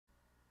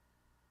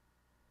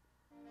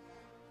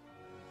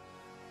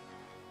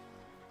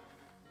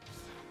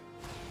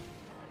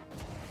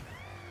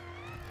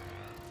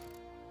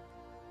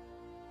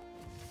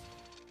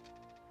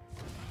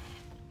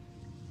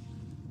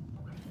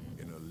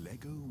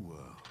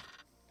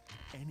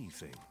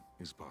anything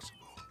is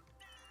possible.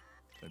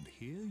 And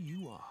here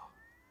you are,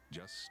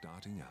 just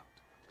starting out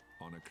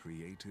on a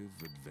creative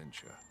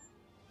adventure.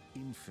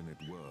 Infinite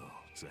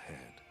worlds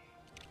ahead,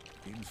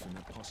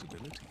 infinite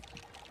possibility,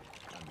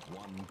 and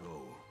one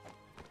goal: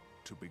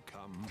 to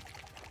become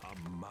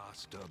a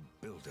master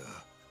builder.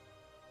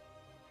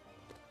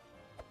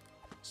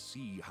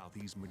 See how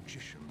these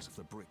magicians of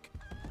the brick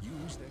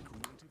use their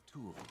creative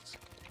tools.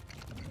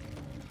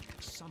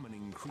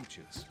 Summoning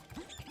creatures,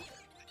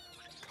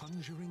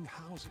 conjuring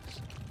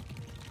houses,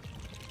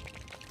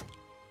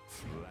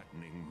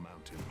 flattening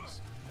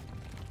mountains,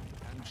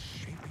 and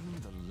shaping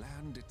the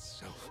land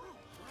itself.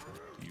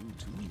 You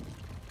too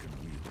can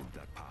wield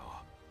that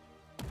power.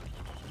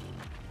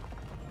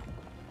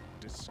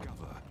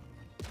 Discover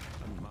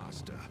and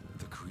master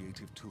the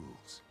creative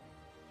tools.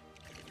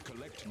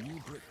 Collect new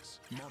bricks,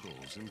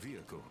 models, and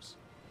vehicles.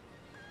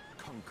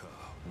 Conquer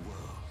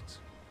worlds.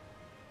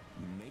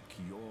 Make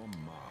your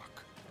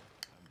mark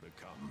and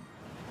become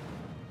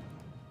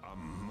a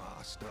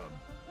master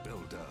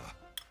builder.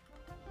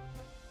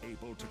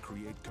 Able to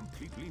create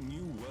completely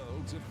new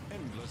worlds of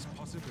endless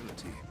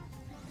possibility.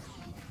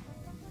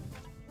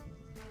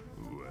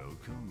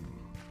 Welcome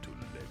to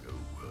LEGO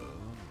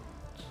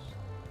Worlds.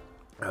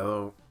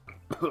 Hello.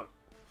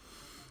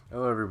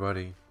 Hello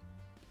everybody.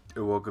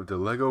 And welcome to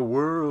LEGO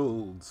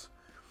Worlds.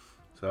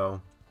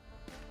 So,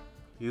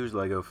 huge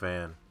LEGO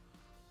fan.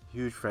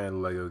 Huge fan of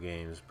LEGO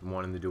games. Been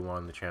wanting to do one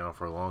on the channel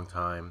for a long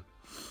time.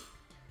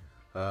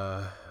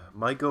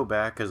 Might go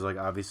back because, like,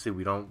 obviously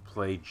we don't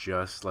play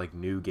just, like,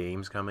 new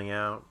games coming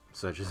out.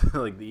 Such as,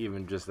 like,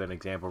 even just an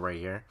example right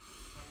here.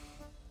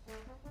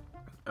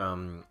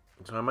 So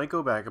I might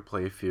go back and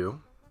play a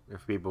few.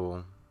 If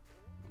people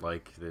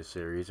like this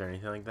series or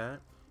anything like that.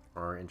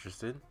 Or are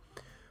interested.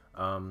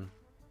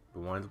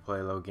 We wanted to play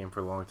a LEGO game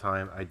for a long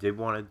time. I did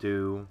want to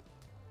do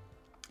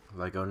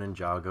LEGO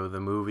Ninjago, the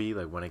movie,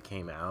 like, when it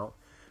came out.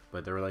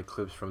 But there were, like,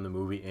 clips from the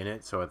movie in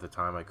it, so at the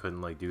time I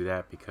couldn't, like, do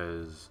that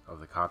because of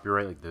the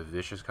copyright, like, the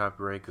vicious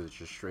copyright, because it's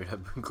just straight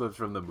up clips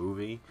from the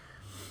movie.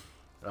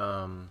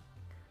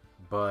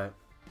 But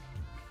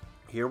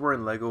here we're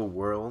in LEGO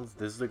Worlds.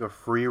 This is, like, a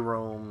free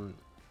roam,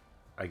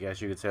 I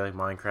guess you could say, like,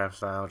 Minecraft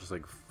style, just,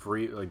 like,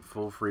 free, like,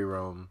 full free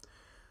roam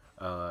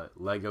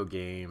LEGO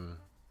game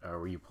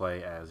where you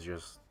play as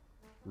just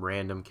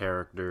random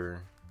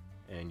character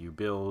and you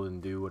build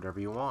and do whatever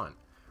you want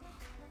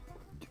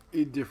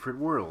in different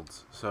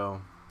worlds.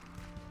 So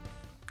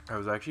I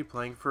was actually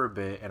playing for a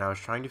bit and I was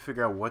trying to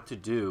figure out what to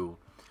do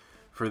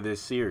for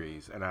this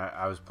series, and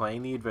I was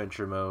playing the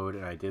adventure mode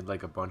and I did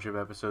like a bunch of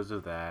episodes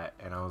of that,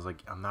 and I was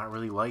like, I'm not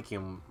really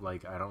liking,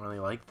 like, I don't really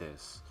like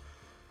this.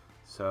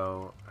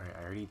 So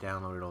I already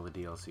downloaded all the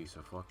DLC,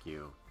 so fuck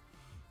you.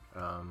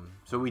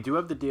 So we do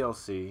have the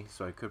DLC,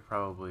 so I could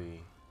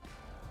probably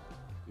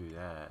do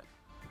that.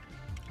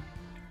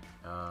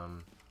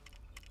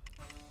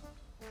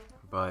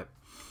 But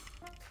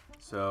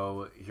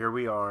so here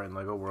we are in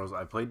LEGO Worlds.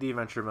 I played the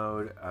adventure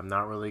mode. I'm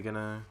not really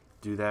gonna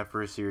do that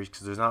for a series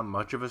because there's not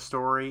much of a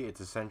story.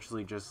 It's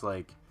essentially just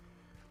like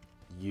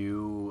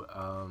you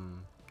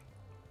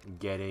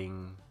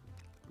getting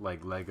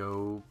like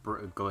LEGO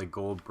like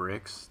gold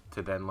bricks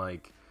to then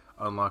like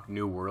unlock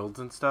new worlds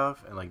and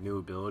stuff and like new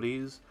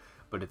abilities,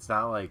 but it's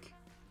not like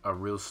a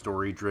real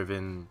story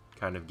driven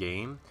kind of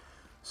game.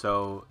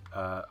 So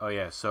oh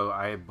yeah, so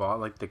I bought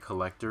like the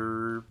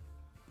collector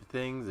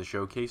things, the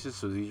showcases.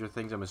 So these are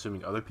things I'm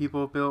assuming other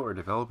people have built or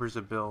developers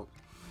have built,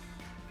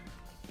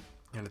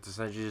 and it's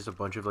essentially just a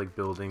bunch of like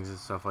buildings and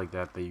stuff like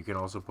that that you can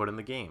also put in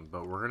the game.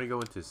 But we're gonna go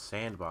into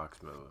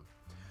sandbox mode.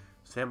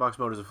 Sandbox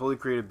mode is a fully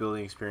created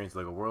building experience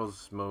like a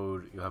Worlds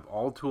mode. You'll have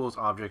all tools,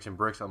 objects, and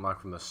bricks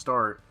unlocked from the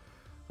start.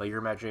 Let your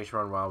imagination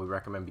run wild. We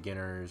recommend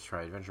beginners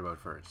try adventure mode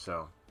first.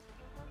 So,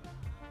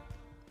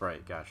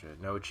 right, gotcha.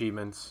 No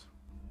achievements.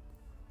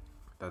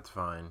 That's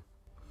fine.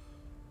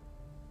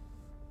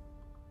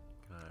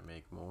 Can I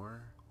make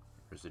more?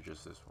 Or is it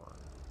just this one?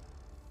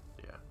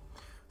 Yeah.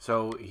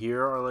 So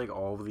here are like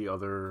all of the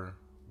other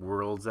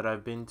worlds that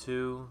I've been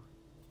to.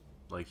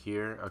 Like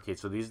here. Okay,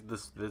 so this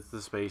is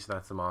the space,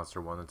 that's the monster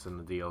one that's in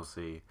the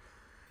DLC.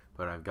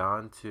 But I've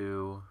gone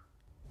to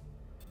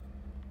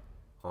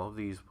all of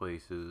these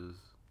places.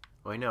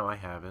 Wait, no, I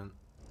haven't.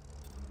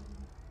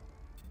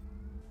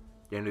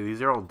 Yeah, no,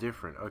 these are all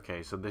different.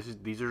 Okay, so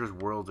these are just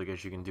worlds I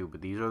guess you can do, but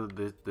these are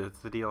that's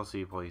the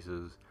DLC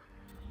places.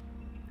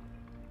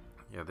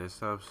 Yeah, this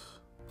stuff's...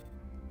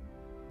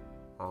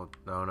 Oh,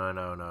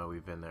 no,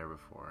 we've been there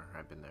before.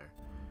 I've been there.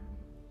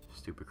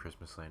 Stupid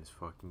Christmas land is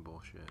fucking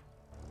bullshit.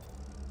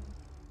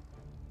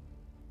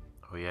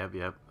 Oh, yep,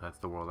 that's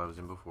the world I was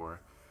in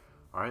before.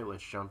 Alright,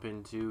 let's jump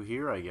into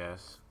here, I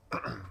guess.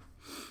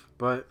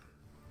 But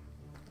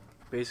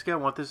basically,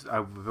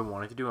 I've been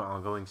wanting to do an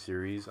ongoing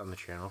series on the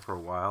channel for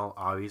a while.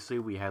 Obviously,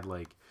 we had,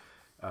 like,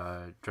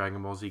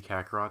 Dragon Ball Z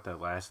Kakarot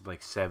that lasted,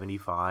 like,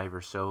 75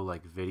 or so,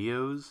 like,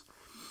 videos.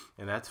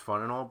 And that's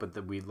fun and all, but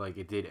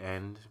it did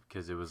end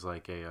because it was,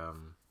 like, a,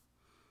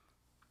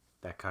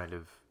 that kind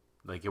of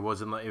Like, it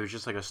wasn't like, it was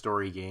just like a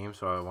story game,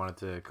 so I wanted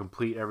to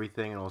complete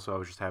everything, and also I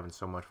was just having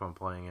so much fun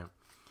playing it.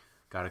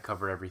 Got to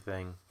cover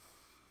everything.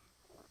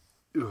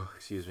 Ugh,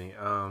 excuse me.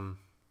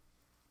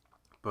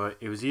 But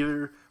it was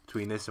either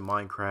between this and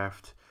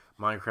Minecraft.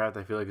 Minecraft,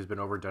 I feel like, has been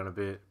overdone a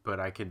bit, but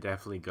I could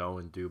definitely go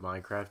and do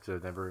Minecraft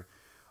because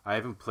I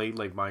haven't played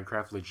like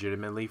Minecraft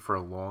legitimately for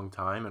a long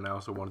time, and I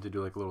also wanted to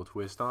do like a little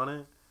twist on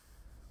it.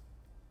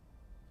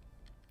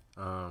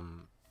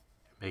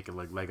 Make it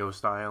like Lego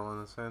style in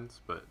a sense,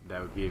 but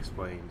that would be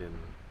explained in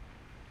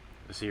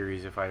the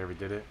series if I ever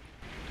did it.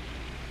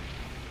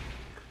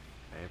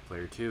 Okay,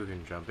 player 2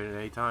 can jump in at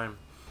any time.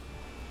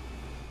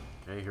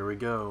 Okay, here we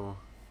go.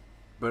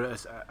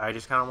 But I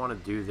just kind of want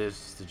to do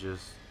this to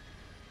just...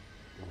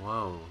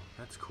 Whoa,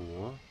 that's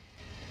cool.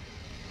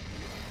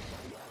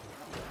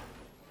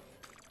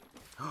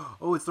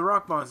 Oh, it's the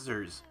rock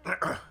monsters!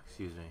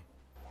 Excuse me.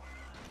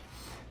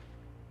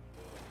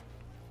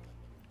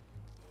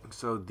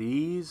 So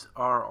these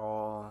are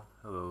all...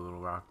 Hello, little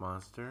rock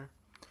monster.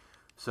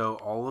 So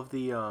all of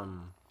the... Hold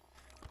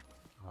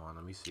on,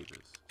 let me see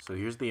this. So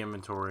here's the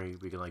inventory.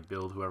 We can like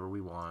build whoever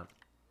we want.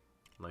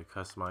 Like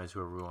customize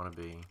whoever we want to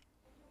be.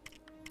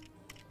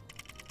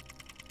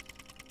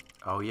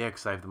 Oh yeah,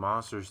 because I have the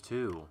monsters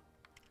too.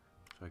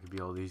 So I could be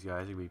all these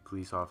guys. I could be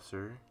police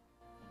officer.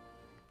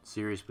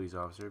 Serious police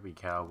officer. Be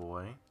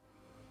cowboy.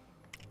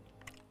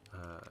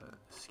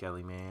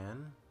 Skelly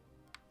man.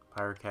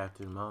 Pirate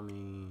captain.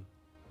 Mummy.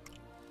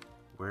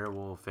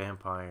 Werewolf.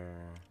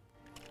 Vampire.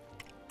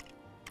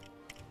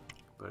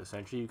 But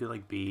essentially you could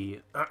like be...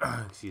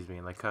 excuse me.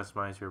 And like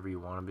customize whoever you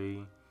want to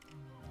be.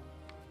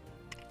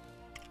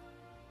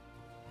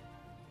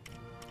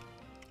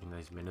 A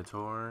nice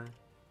minotaur.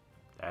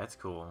 That's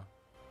cool.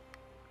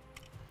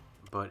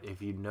 But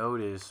if you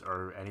notice,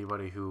 or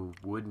anybody who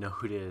would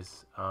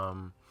notice,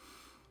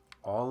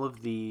 all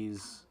of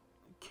these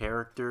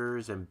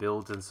characters and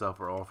builds and stuff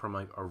are all from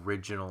like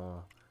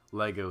original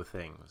Lego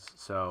things.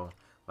 So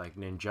like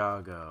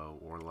Ninjago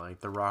or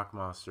like the Rock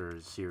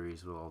Monsters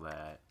series with all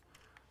that,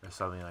 or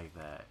something like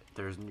that.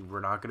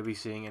 We're not going to be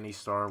seeing any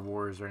Star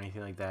Wars or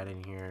anything like that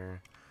in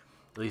here.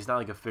 At least not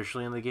like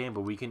officially in the game,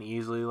 but we can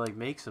easily like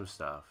make some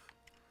stuff.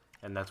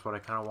 And that's what I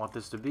kind of want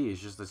this to be.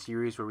 It's just a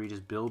series where we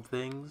just build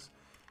things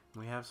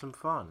and we have some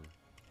fun.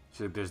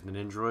 So there's the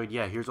Nindroid.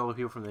 Yeah, here's all the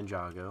people from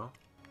Ninjago.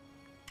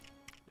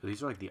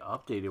 These are like the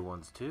updated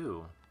ones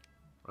too.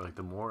 Or like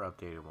the more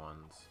updated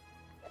ones.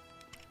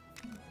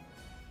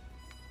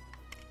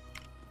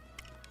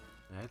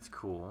 That's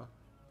cool.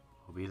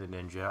 We'll be the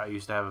ninja. I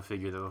used to have a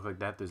figure that looked like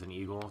that. There's an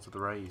eagle to the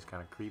right. He's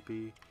kind of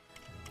creepy.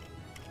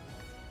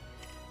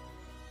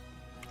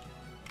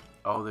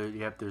 Oh,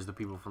 yep, there's the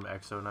people from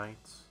Exo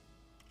Knights.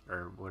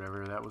 Or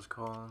whatever that was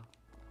called.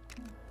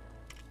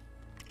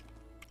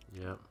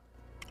 Yep.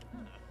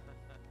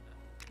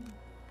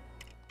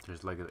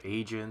 There's Lego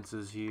Agents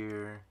is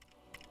here.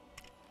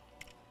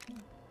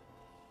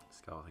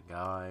 Skeleton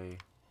Guy.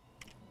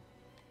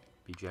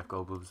 Be Jeff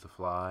Goldblum's The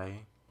Fly.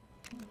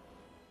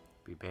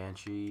 Be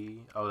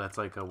Banshee. Oh, that's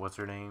like a what's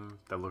her name?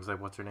 That looks like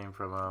what's her name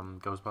from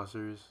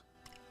Ghostbusters.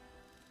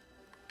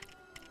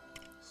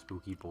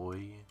 Spooky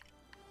Boy.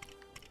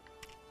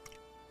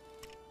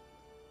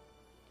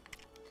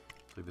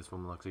 Like this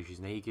woman looks like she's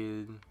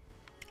naked.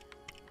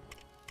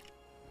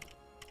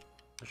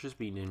 Let's just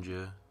be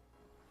ninja.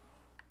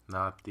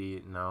 Not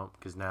the... No,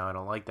 because now I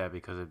don't like that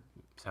because it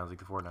sounds like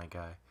the Fortnite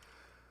guy.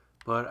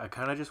 But I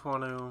kind of just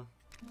want to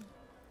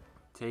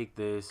take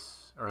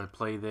this, or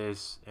play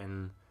this,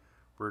 and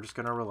we're just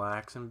going to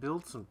relax and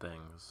build some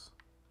things.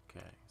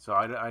 Okay, so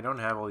I don't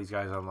have all these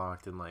guys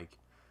unlocked in, like,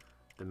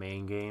 the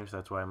main game, so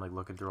that's why I'm, like,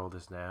 looking through all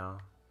this now.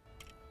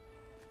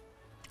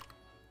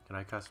 Can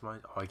I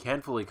customize? Oh, I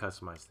can fully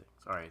customize things.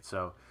 Alright,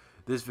 so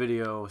this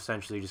video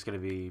essentially just going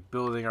to be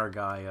building our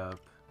guy up.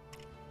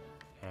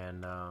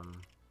 And,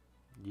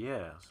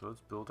 yeah, so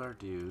let's build our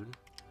dude.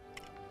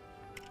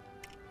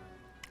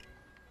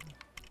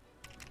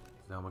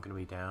 Is the helmet going to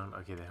be down?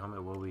 Okay, the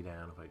helmet will be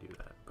down if I do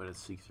that. But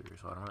it's see-through,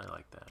 so I don't really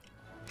like that.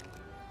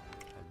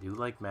 I do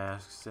like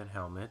masks and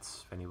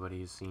helmets, if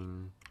anybody has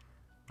seen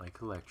my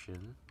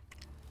collection.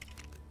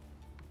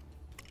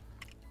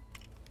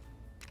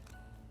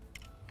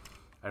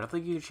 I don't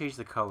think you can change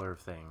the color of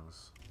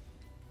things.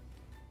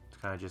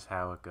 It's kind of just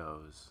how it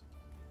goes.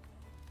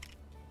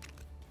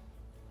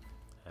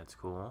 That's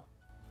cool.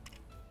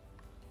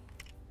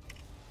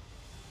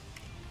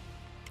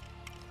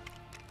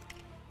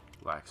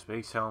 Black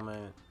space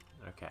helmet.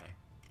 Okay.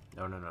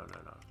 No. Alright.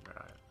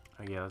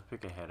 Oh, yeah, let's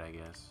pick a head, I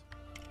guess.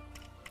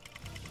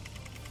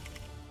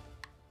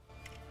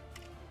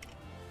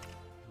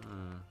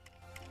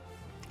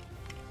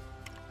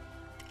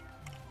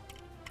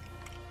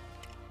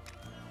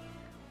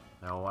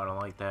 No, I don't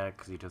like that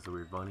because he does the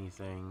weird bunny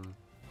thing.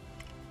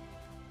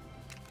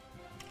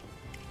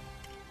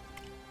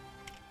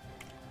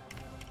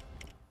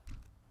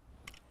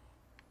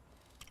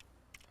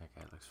 That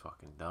guy looks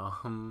fucking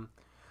dumb.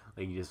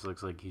 Like, he just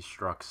looks like he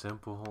struck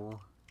simple.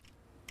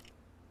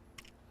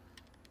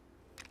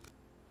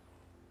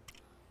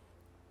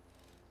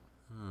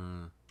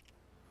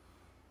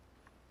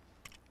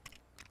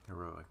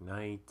 Heroic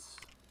Knights.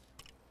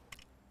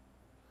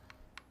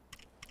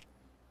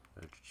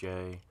 Coach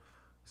J.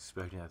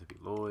 Expecting that to be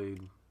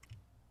Lloyd.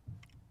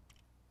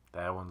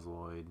 That one's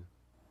Lloyd.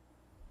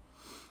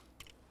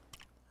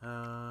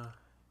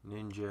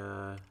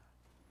 Ninja.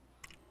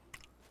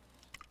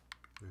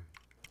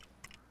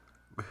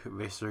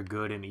 Mr.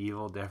 Good and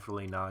Evil,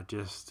 definitely not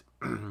just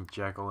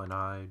Jekyll and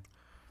Hyde.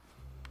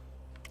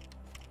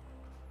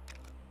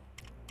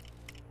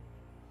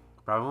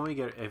 Probably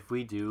if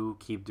we do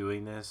keep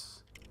doing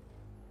this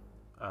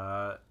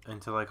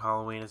until like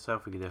Halloween and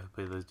stuff, we could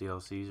definitely play those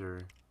DLCs, or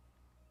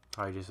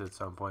probably just at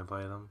some point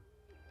play them.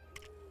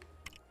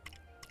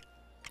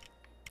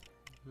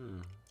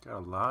 Got a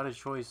lot of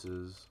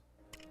choices.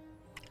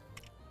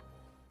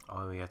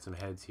 Oh, we got some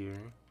heads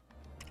here.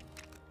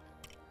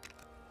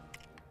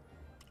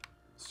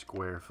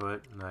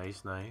 Squarefoot,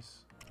 nice,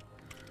 nice.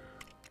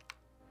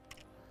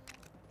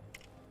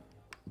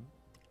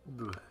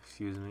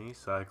 Excuse me,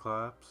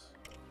 Cyclops.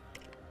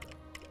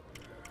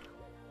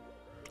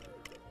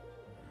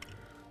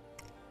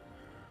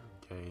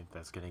 Okay,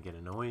 that's gonna get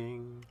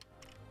annoying.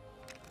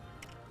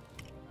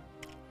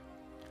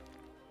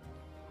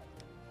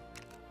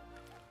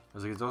 I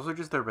was like, it's also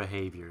just their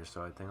behavior,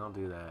 so I think I'll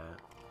do that.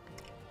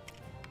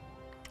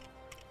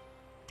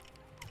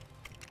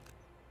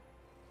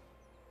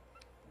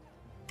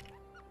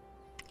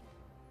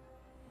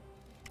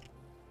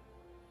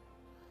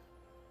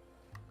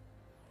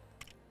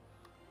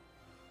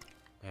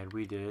 And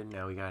we did,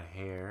 now we got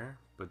hair,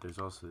 but there's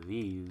also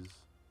these,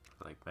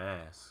 like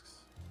masks.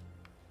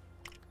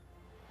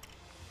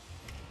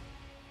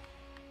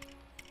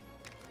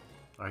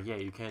 Oh yeah,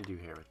 you can do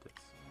hair with this.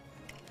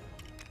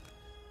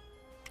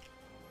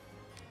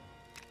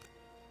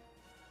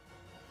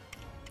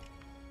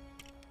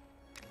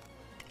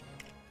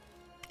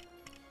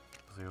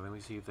 So let me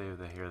see if they have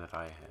the hair that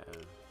I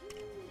have.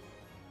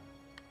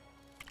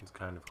 It's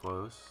kind of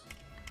close.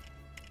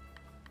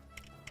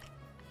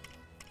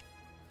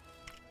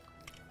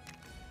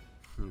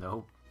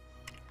 Nope.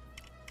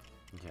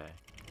 Okay.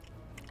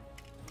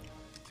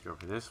 Let's go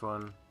for this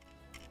one.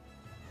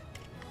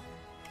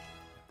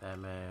 That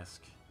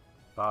mask.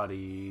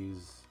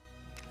 Bodies.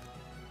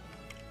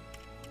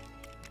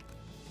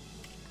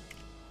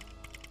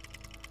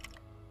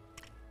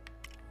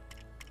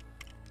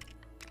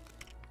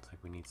 Looks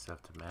like we need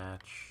stuff to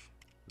match.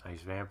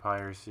 Nice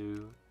vampire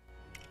suit.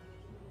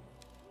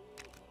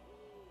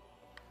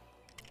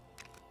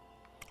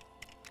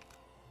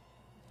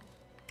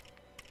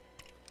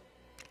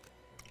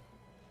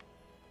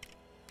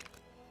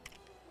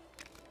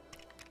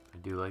 I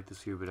do like the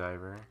scuba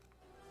diver.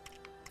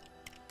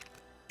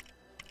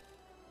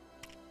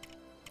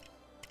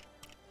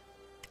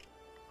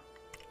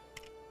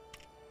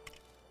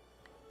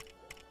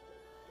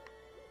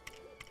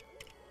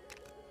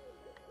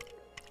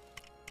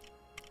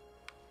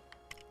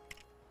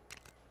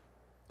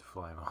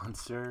 Fly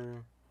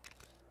monster.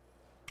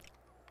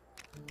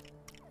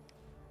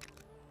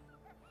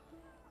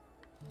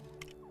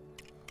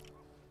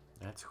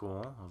 That's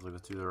cool.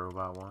 Let's do the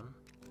robot one.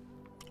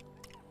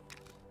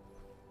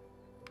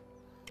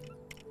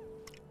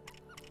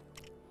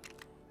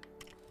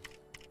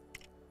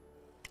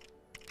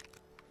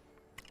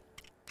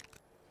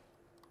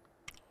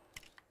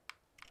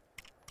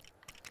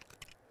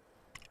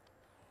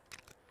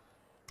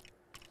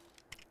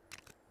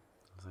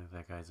 Looks like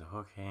that guy's a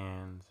hook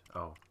hand.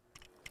 Oh.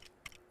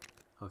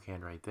 Hook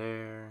hand right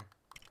there.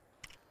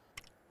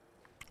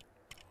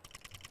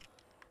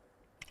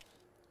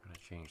 I'm gonna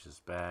change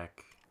this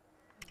back.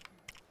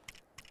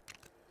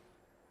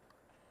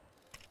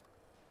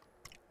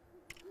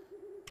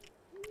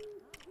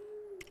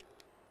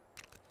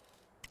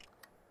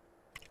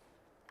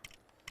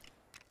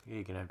 Yeah,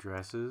 you can have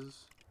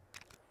dresses.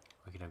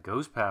 We can have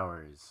ghost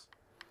powers.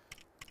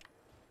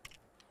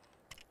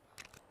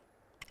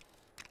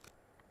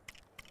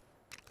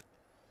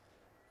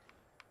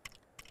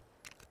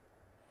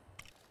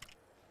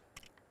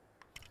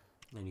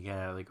 Then you can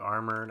add like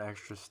armor and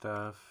extra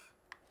stuff.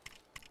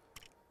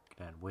 You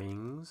can add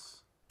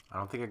wings. I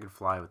don't think I could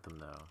fly with them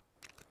though.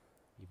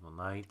 Evil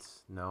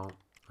Knights. Nope.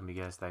 Let me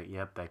guess that.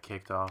 Yep, that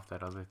kicked off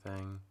that other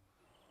thing.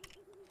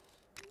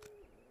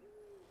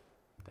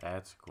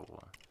 That's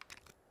cool.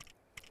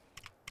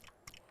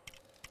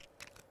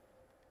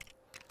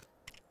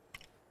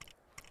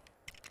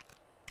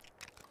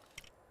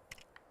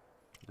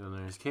 Then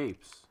there's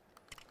capes.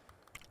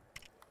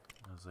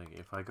 I was like,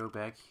 if I go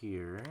back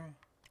here,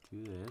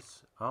 do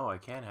this. Oh, I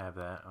can't have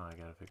that. Oh, I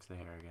gotta fix the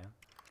hair again.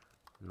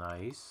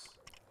 Nice.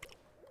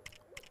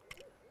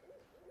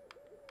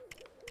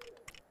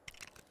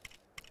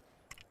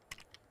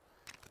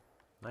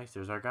 Nice,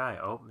 there's our guy.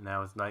 Oh,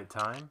 now it's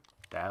nighttime.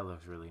 That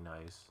looks really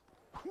nice.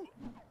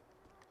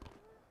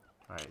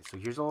 Alright, so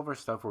here's all of our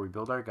stuff where we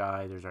build our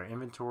guy. There's our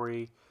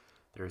inventory.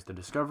 There's the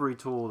discovery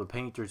tool, the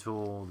painter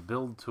tool, the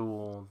build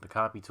tool, the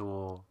copy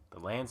tool, the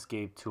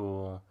landscape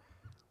tool,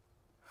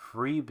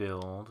 free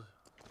build.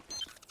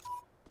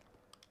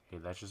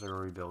 Okay, that's just our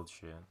rebuild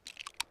shit.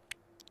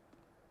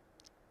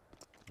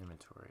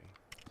 Inventory.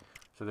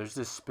 So there's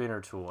this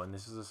spinner tool, and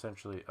this is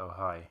essentially, oh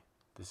hi,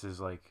 this is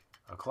like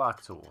a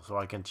clock tool. So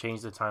I can change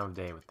the time of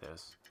day with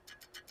this.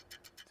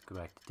 Let's go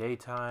back to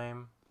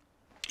daytime.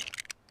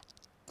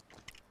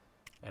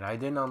 And I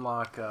didn't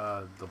unlock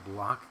the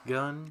block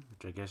gun,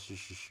 which I guess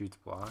just shoots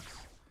blocks.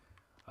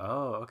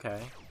 Oh, okay.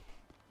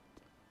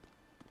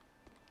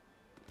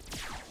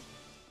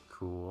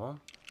 Cool.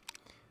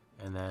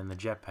 And then the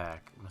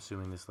jetpack. I'm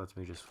assuming this lets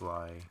me just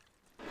fly.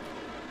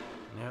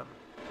 Yep.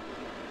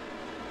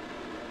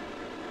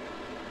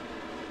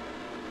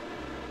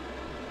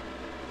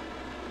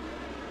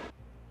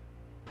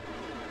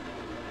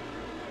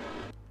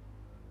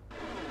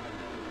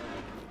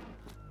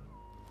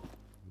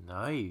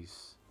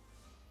 Nice.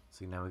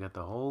 See, now we got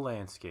the whole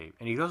landscape.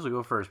 And you can also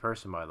go first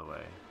person, by the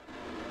way.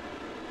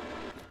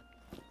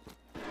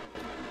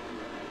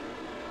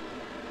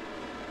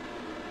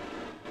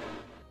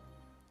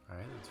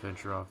 Alright, let's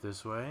venture off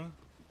this way.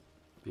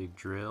 Big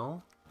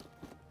drill.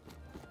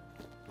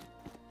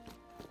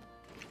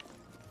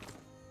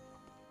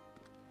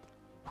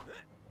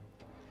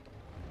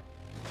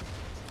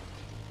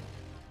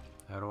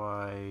 How do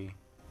I...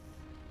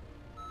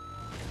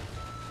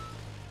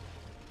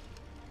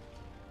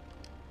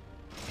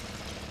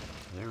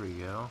 There we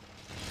go.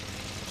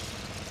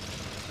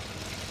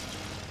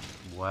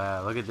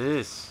 Wow, look at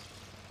this.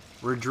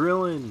 We're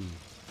drilling.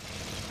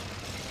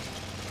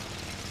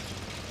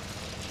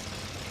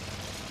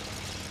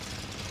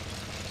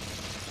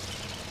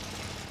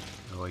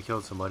 Oh, I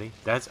killed somebody.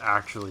 That's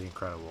actually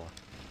incredible.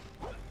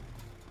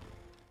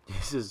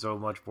 This is so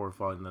much more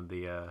fun than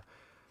the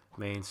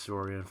main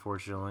story,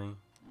 unfortunately.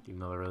 Even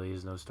though there really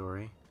is no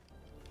story.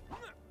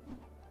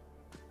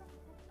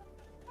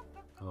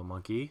 Hello,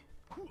 monkey.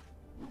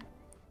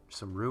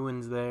 Some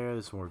ruins there.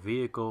 There's more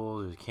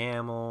vehicles. There's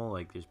camel.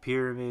 Like there's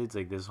pyramids.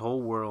 Like this whole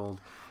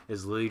world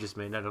is literally just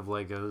made out of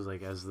Legos,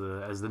 like as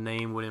the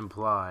name would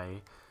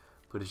imply.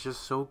 But it's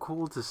just so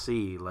cool to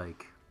see.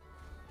 Like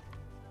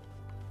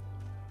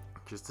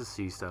just to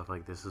see stuff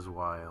like this is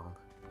wild.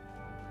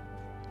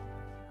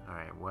 All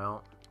right,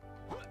 well,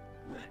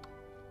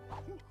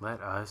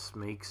 let us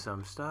make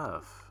some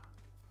stuff.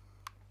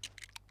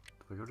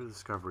 If we go to the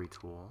Discovery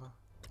tool.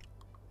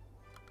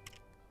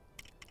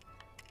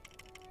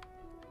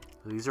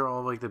 These are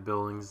all like the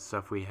buildings and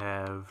stuff we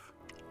have.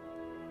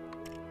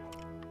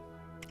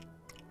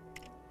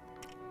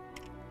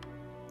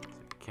 It's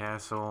like a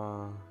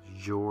castle,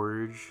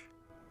 George.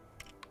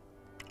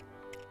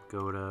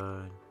 Go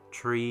to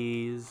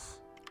trees.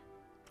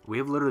 We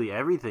have literally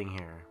everything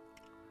here.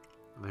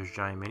 There's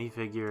giant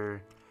minifigure,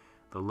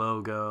 the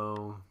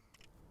logo,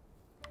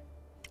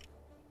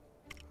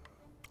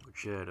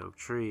 shed oak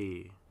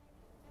tree,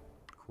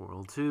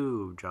 coral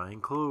tube,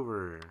 giant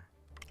clover.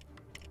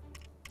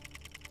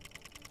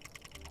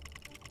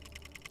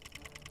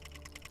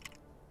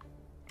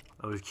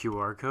 Oh, there's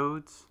QR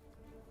codes?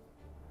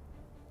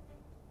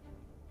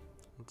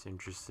 That's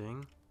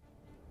interesting.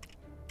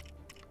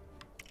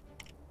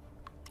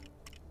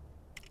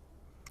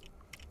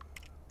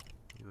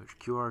 There's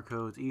QR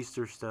codes,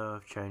 Easter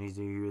stuff, Chinese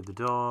New Year, the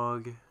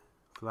dog,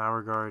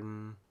 flower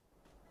garden,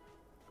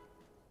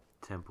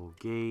 temple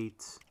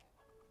gate,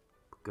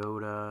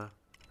 pagoda.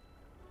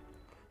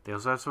 They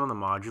also have some of the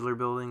modular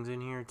buildings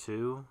in here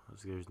too.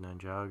 There's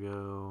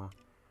Ninjago.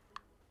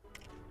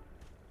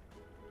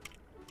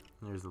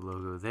 There's the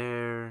logo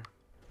there.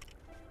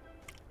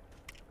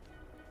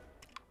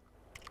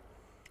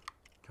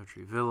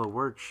 Country Villa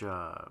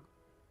Workshop.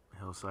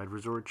 Hillside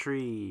Resort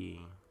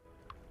Tree.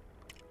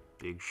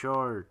 Big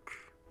Shark.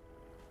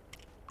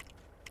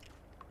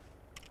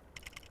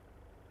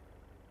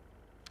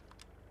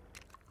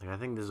 Like, I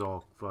think this is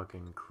all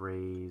fucking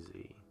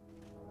crazy.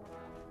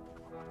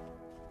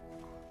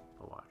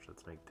 But watch,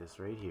 let's make this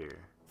right here.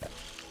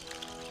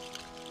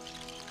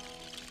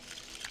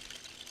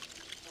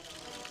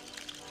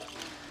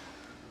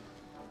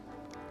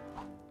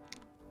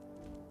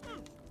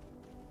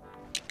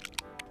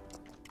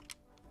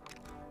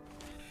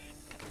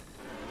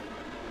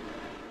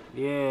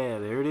 Yeah,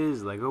 there it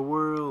is, Lego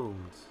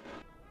Worlds.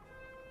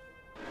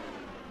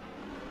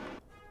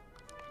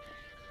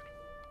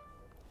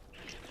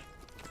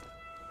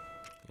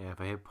 Yeah,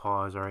 if I hit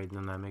pause, alright,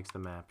 then that makes the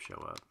map show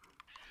up.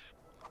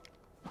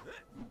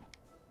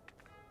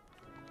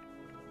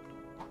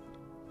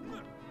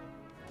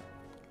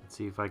 Let's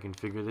see if I can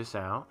figure this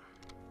out.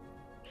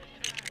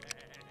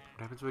 What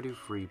happens if I do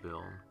free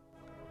build?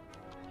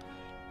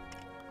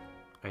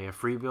 Oh yeah,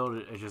 free build,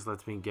 it just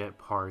lets me get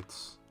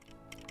parts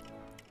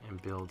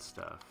and build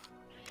stuff.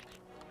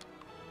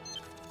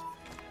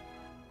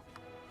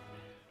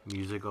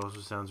 Music also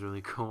sounds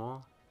really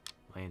cool.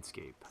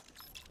 Landscape.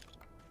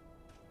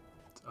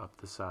 Let's up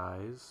the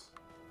size.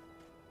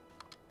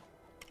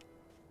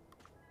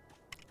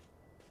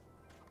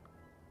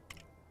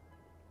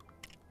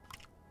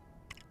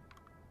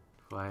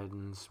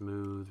 Flatten,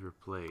 smooth,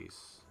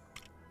 replace.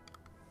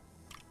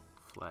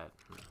 Flatten.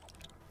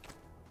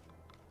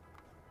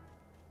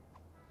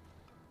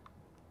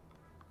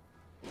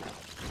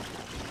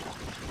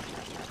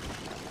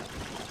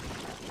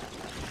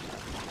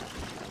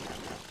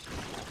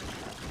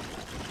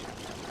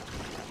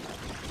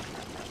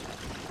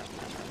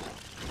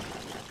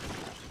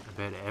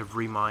 bet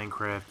every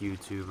Minecraft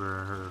YouTuber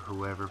or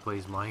whoever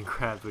plays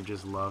Minecraft would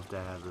just love to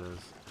have this.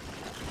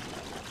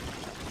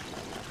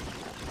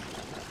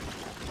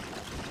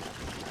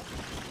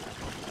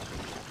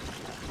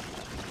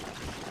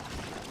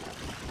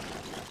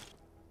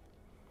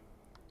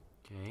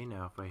 Okay,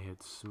 now if I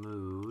hit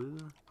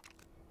smooth...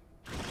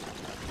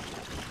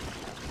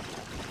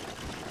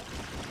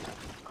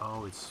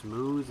 Oh, it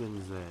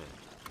smoothens it.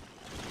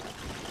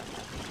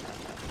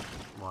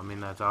 Well, I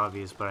mean, that's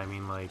obvious, but I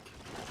mean, like...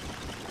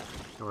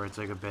 Or it's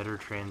like a better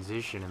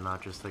transition and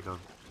not just like a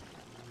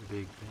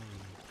big thing.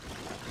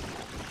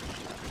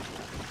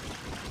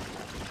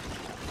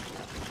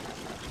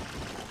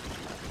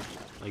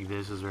 Like,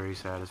 this is very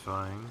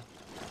satisfying.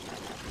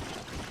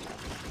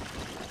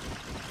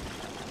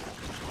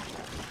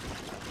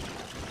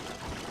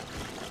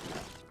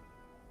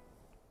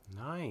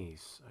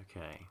 Nice.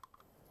 Okay.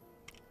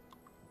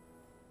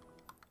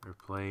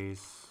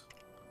 Replace.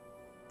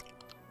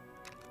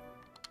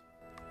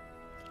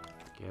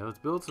 Okay, let's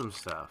build some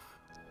stuff.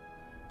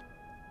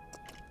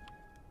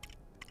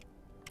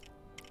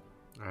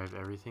 I have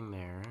everything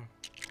there.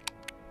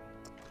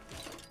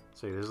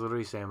 So this is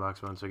literally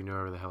sandbox mode, so I can do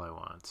whatever the hell I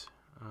want.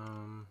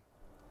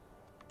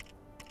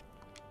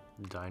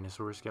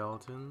 Dinosaur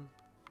skeleton.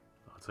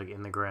 Oh, it's like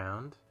in the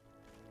ground.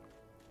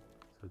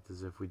 So it's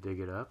as if we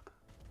dig it up.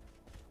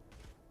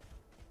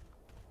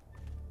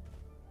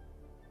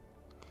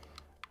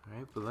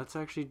 Alright, but let's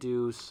actually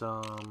do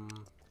some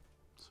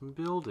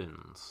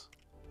buildings.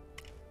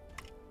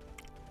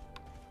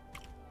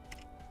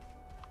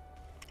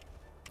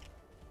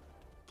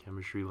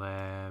 Chemistry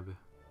lab.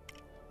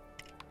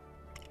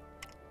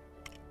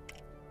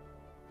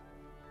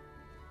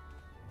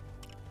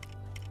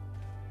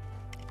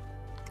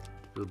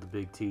 Build the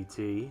big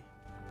TT.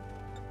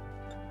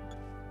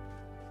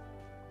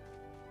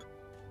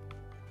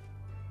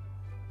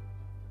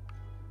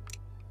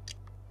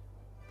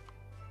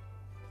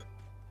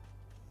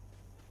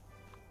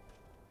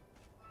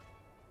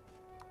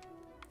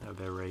 Have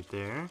that right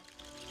there.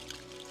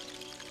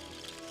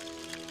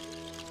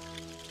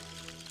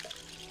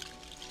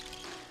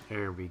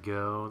 There we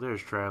go.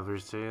 There's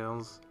Traveler's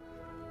Tales.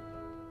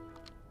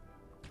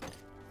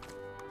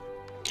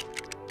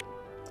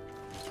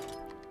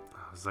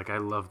 It's like I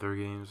love their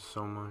games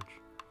so much.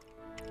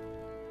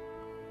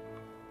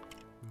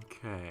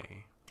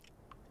 Okay.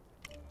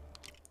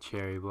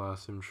 Cherry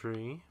Blossom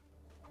Tree.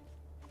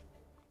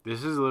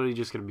 This is literally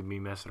just gonna be me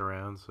messing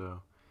around,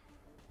 so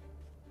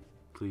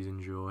please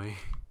enjoy.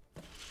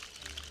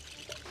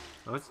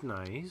 Oh, that's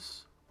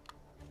nice.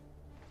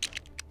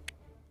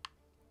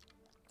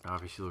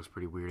 Obviously looks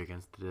pretty weird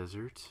against the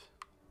desert.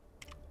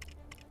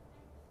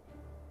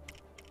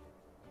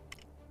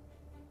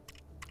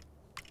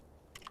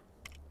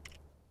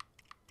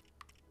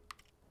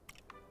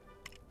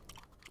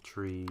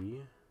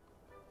 Tree.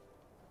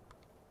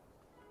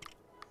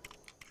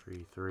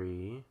 Tree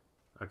 3.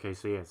 Okay,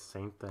 so yeah, it's the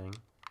same thing.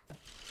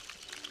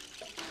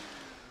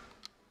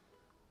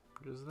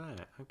 What is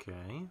that?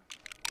 Okay.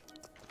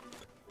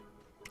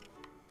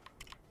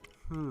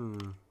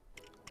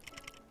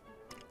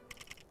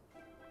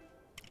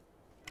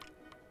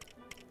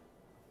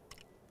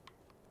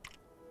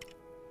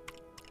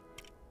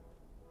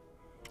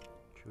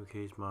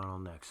 Showcase model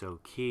next. So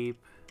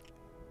keep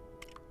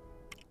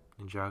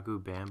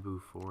Ninjago Bamboo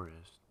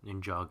Forest.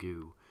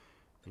 Ninjago.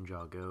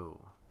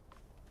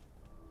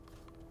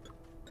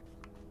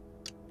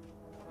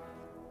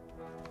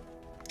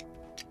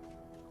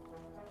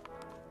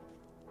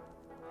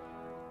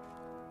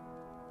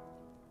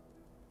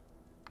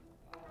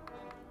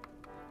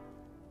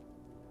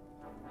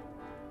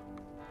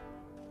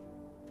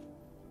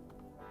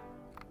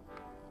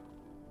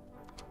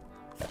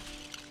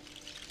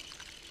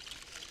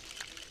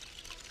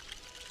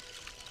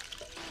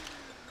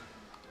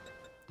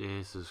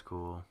 This is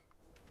cool.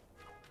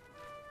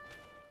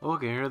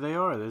 Look, and here they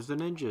are. There's the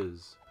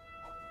ninjas.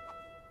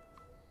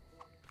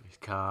 There's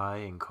Kai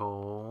and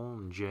Cole,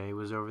 and Jay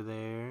was over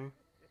there.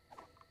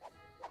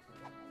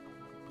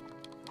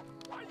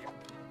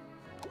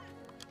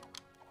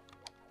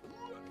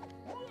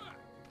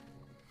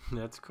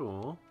 That's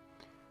cool.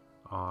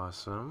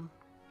 Awesome.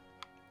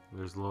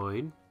 There's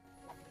Lloyd.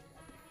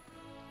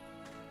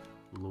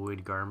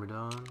 Lloyd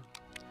Garmadon.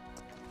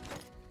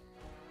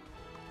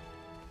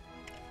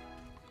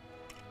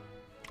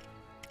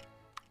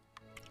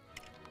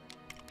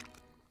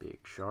 Big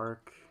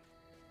Shark.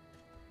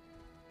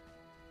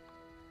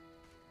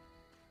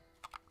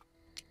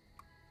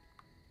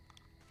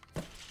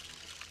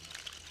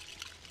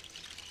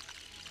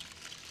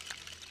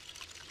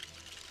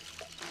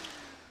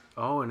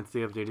 Oh, and it's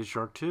the updated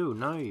Shark too.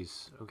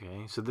 Nice.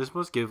 Okay, so this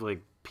must give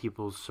like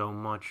people so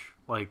much.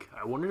 Like,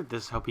 I wonder if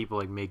this is how people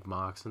like make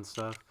mocks and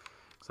stuff.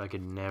 Cause I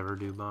could never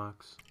do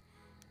mocks.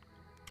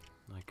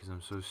 Like, cause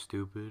I'm so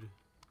stupid.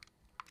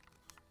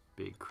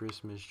 Big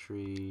Christmas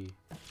tree.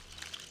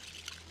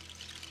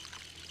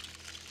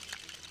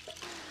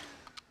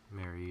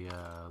 Merry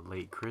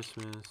late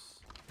Christmas.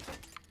 There's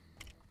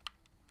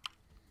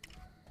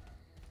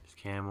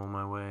camel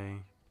my way.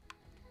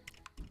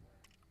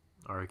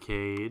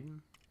 Arcade.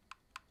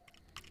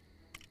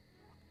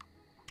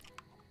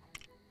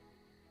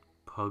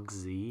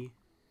 Pugsy.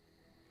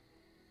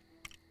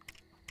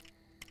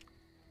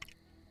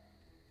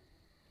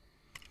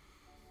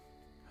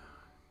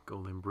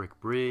 Golden Brick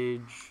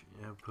Bridge.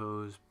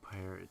 Outpost.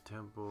 Pirate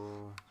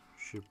Temple.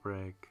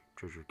 Shipwreck.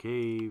 Treasure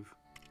Cave.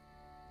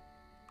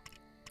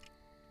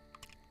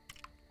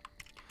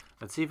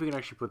 Let's see if we can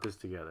actually put this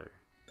together.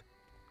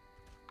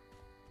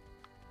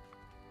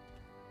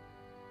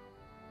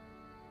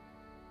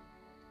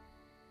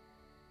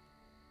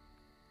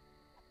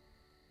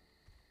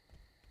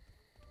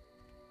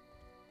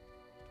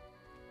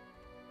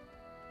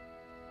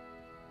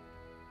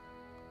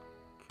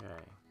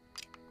 Okay.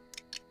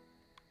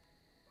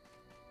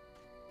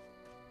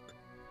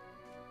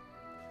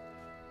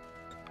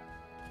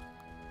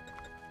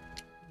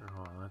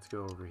 Hold on, let's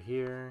go over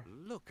here.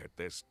 Look at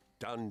this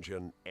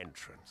dungeon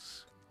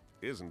entrance.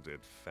 Isn't it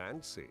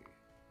fancy?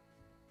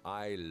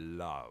 I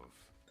love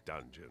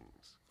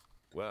dungeons.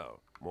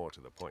 Well, more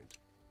to the point,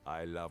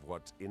 I love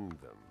what's in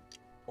them.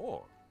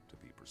 Or, to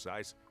be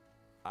precise,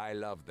 I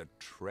love the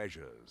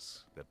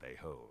treasures that they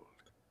hold.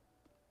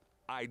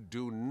 I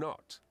do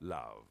not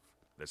love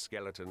the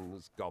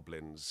skeletons,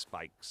 goblins,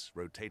 spikes,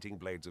 rotating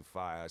blades of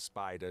fire,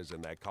 spiders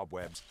and their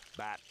cobwebs,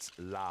 bats,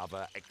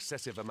 lava,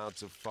 excessive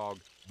amounts of fog,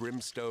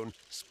 brimstone,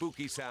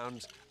 spooky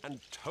sounds,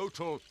 and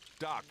total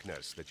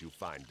darkness that you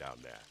find down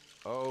there.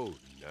 Oh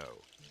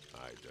no,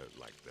 I don't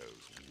like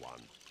those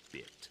one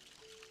bit.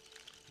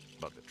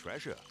 But the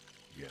treasure,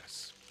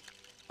 yes,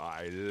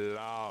 I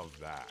love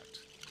that.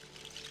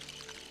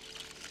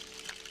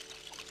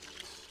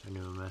 I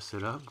knew I messed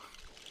it up.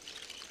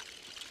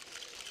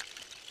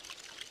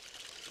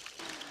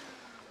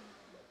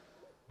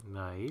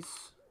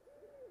 Nice.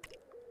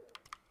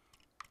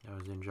 That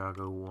was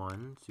Ninjago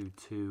 1 to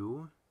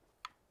 2.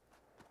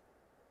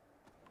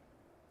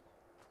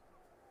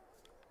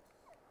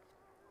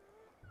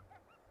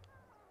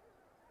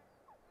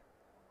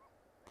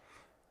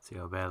 See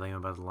how badly I'm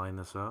about to line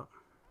this up.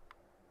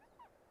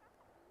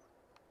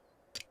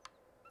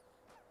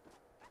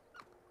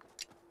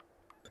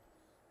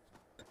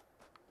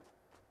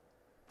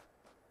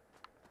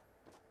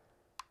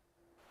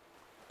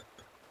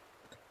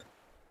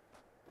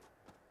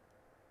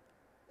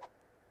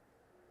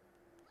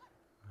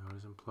 It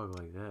doesn't plug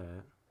like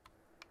that.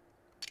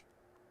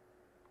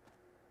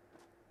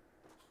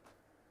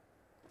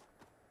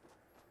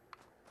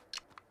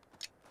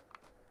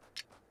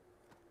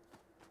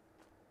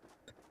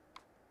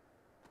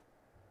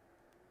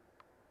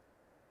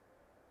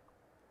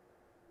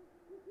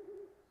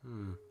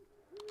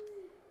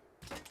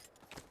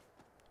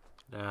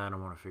 I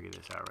don't want to figure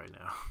this out right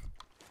now.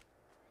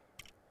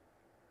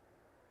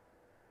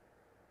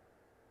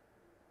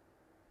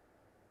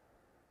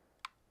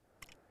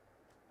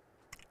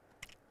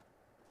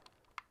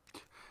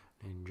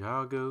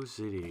 Ninjago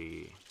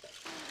City.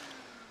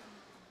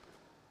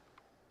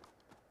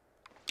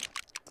 It's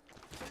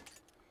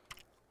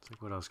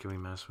like, what else can we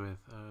mess with?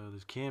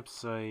 There's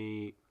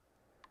campsite,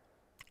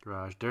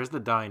 garage. There's the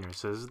diner.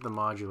 So this is the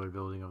modular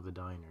building of the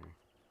diner.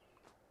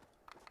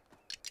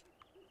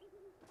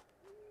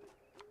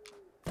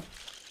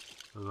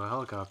 There's a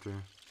helicopter.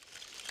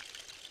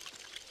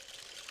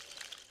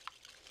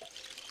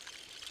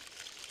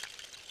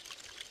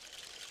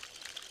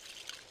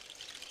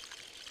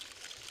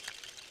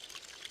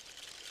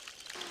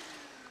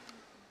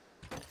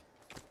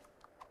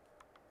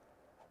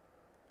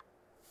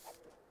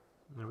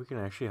 Now we can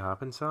actually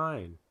hop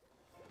inside.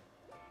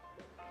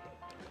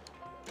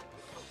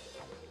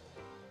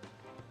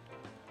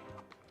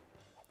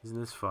 Isn't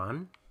this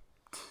fun?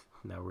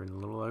 Now we're in a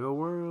little Lego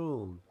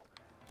world.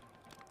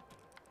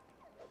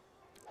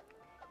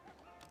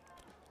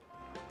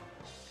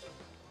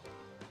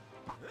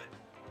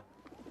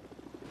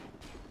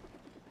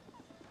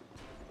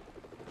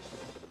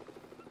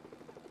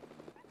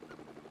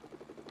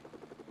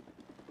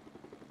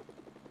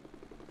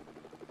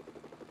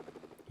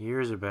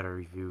 Here's a better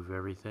review of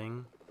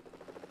everything.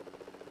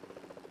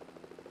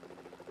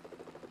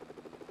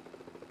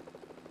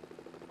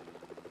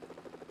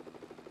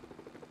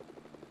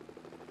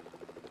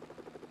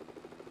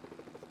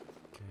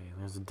 Okay,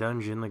 there's a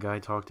dungeon the guy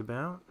talked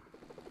about.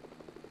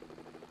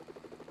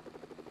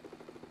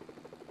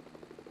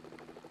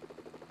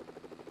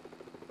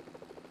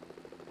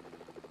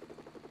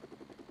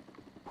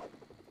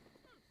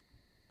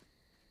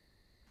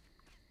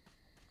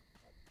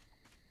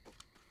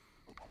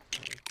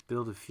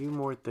 Build a few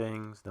more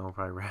things, then we'll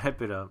probably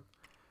wrap it up.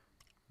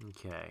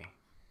 Okay.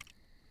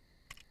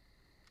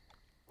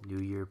 New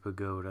Year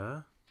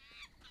Pagoda.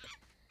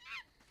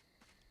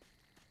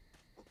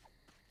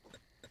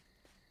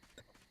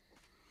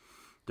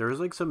 There was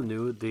like some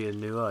new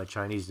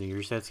Chinese New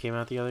Year sets came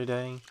out the other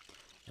day,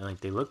 and like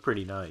they look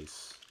pretty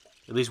nice.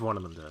 At least one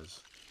of them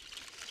does.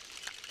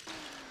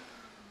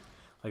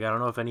 Like I don't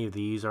know if any of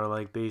these are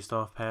like based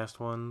off past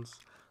ones.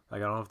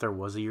 Like, I don't know if there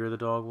was a Year of the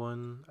Dog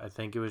one. I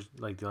think it was,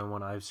 like, the only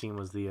one I've seen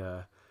was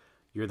the,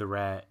 Year of the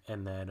Rat,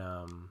 and then,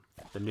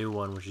 the new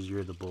one, which is Year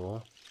of the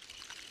Bull.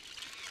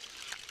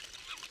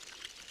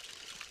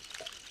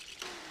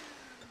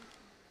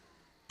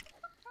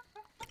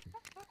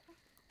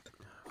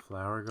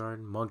 Flower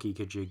garden. Monkey,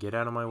 could you get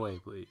out of my way,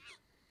 please?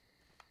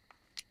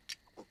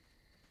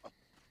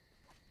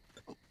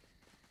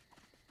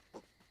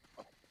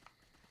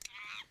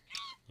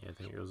 Yeah, I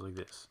think it goes like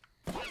this.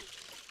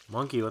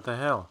 Monkey, what the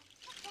hell?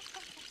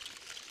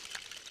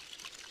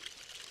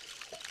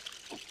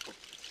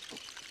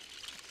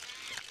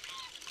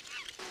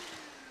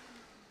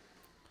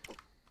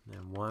 And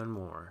then one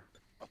more.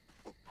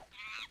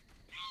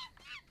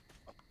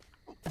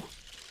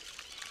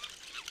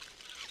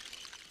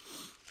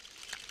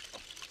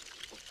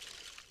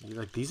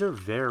 Like, these are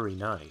very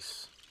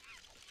nice.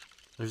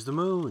 There's the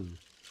moon.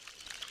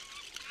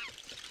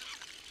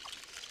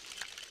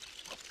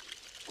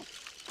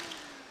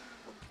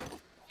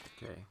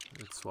 Okay,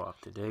 let's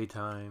swap to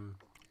daytime.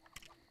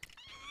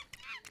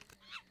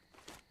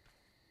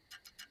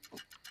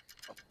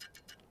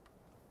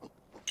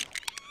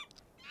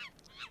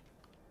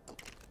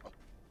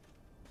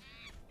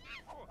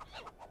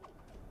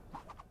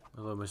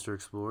 Hello, Mr.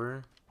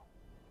 Explorer.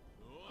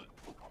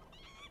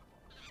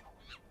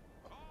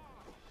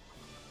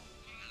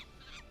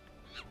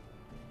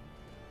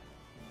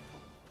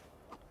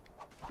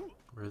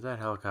 Where'd that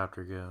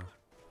helicopter go?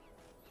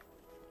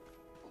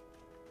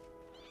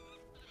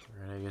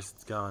 Alright, I guess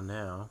it's gone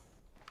now.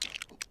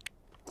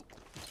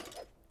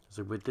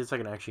 So with this I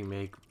can actually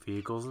make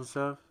vehicles and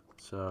stuff.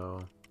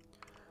 So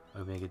I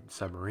can make a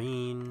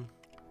submarine.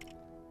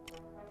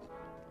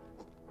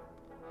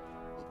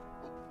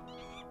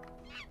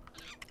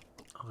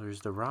 Oh,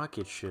 there's the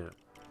rocket ship.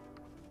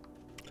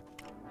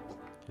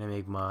 Can I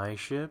make my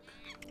ship?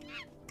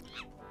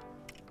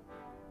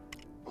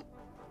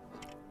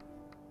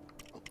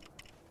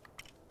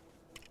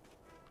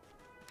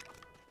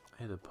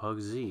 Hey, the Pug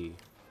Z.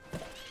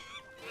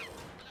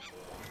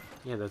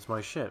 Yeah, that's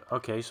my ship.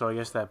 Okay, so I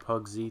guess that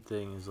Pug Z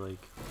thing is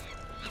like...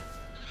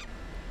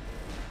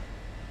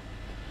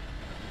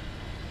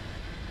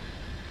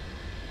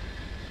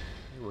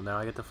 Hey, well, now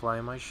I get to fly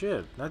in my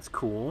ship. That's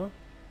cool.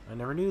 I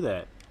never knew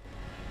that.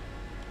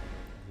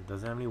 It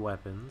doesn't have any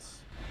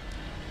weapons.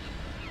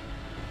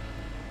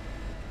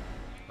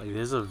 Like,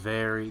 these are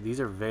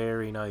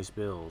very nice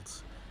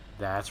builds.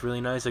 That's really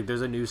nice. Like,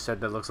 there's a new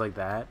set that looks like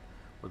that.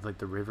 With, like,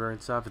 the river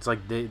and stuff. It's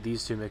like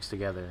these two mixed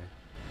together.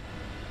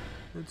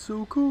 It's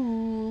so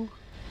cool.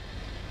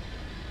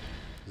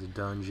 There's a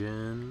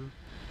dungeon.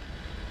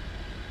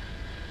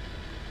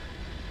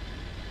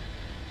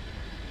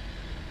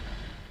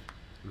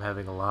 I'm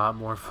having a lot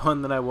more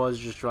fun than I was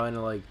just trying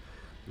to, like,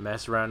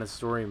 mess around in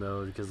story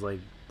mode. Because, like,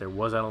 there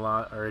wasn't a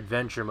lot... Or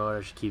adventure mode,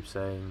 I should keep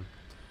saying.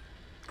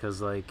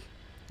 Because, like,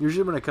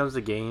 usually when it comes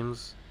to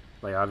games,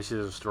 like, obviously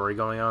there's a story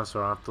going on, so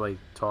I don't have to, like,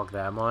 talk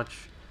that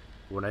much.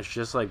 When it's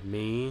just like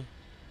me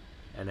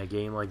and a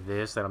game like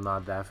this that I'm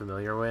not that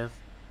familiar with,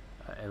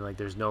 and like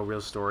there's no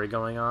real story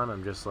going on,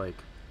 I'm just like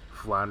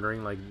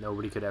floundering like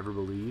nobody could ever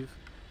believe.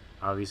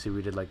 Obviously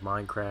we did like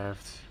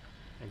Minecraft.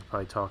 I could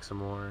probably talk some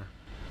more.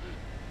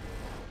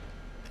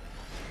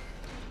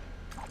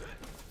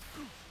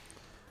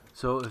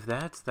 So if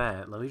that's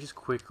that, let me just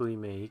quickly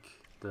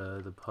make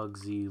the Pug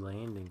Z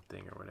landing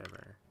thing or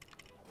whatever.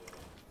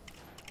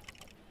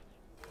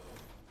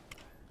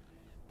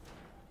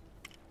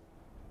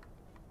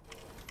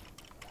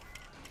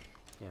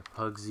 Yeah,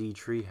 Pug Z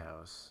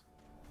treehouse.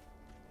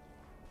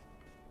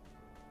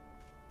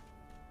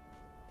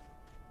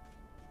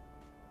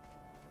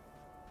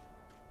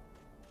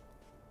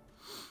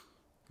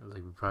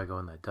 Like, we probably go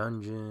in that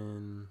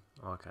dungeon,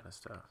 all kind of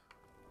stuff.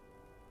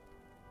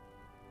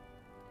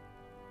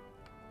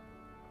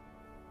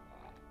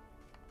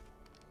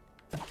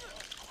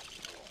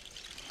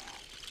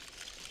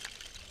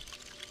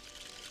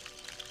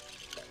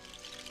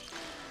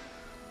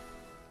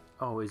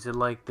 Oh, is it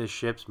like the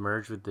ships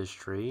merge with this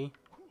tree?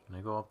 Can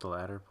I go up the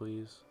ladder,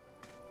 please?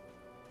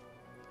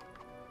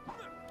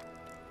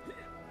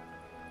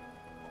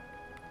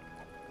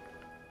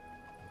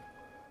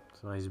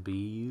 Some nice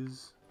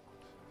bees.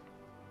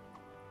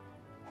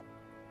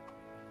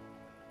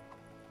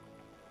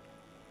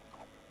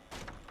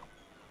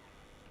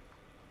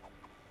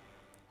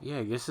 Yeah,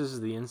 I guess this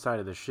is the inside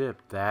of the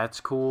ship. That's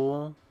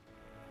cool.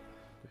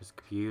 There's a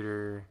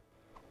computer.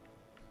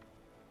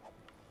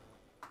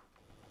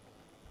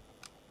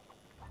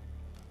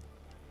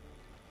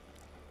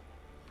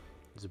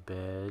 There's a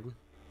bed.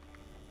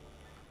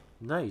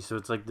 Nice, so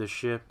it's like the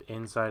ship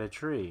inside a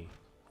tree.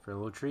 For a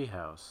little tree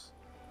house.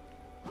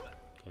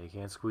 Okay, you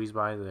can't squeeze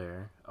by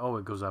there. Oh,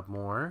 it goes up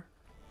more.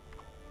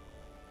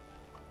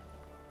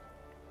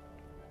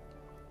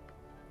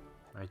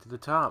 Right to the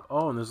top.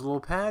 Oh, and there's a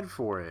little pad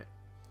for it.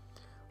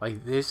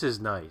 Like, this is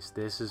nice.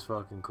 This is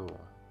fucking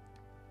cool.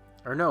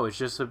 Or no, it's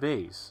just a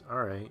base.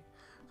 Alright.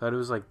 Thought it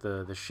was like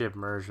the ship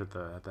merged with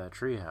that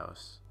tree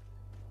house.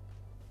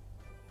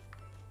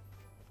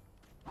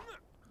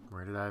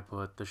 Where did I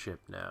put the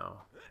ship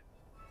now?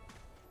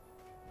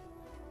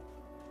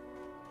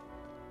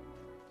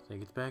 I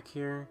think it's back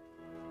here.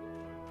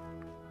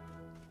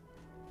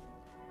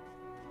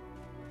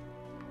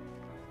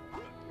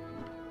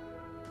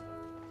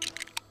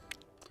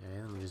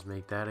 Okay, let me just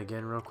make that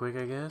again real quick,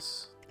 I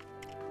guess.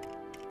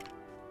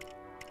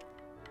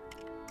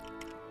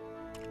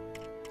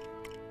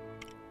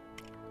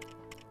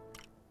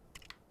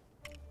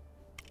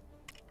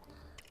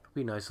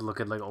 Be nice to look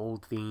at like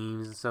old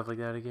themes and stuff like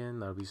that again.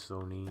 That would be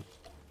so neat.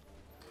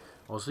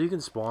 Also, you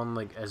can spawn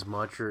like as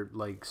much or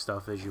like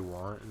stuff as you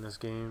want in this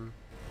game.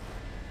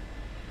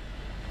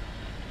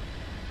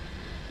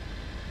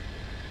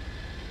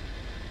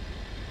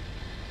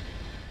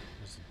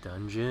 There's a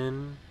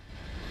dungeon.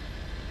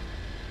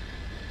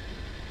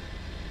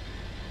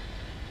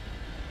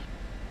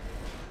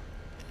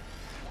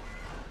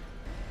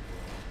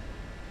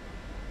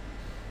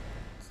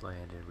 It's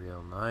landed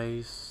real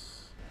nice.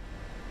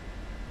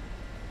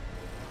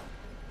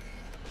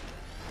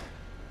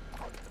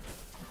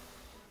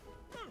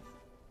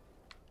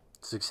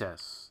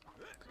 Success.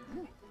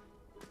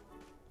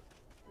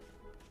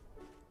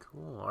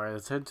 Cool. Alright,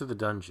 let's head to the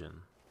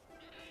dungeon.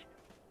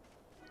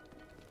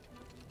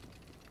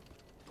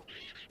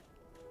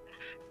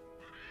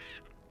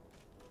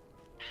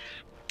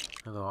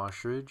 Hello,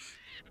 ostrich.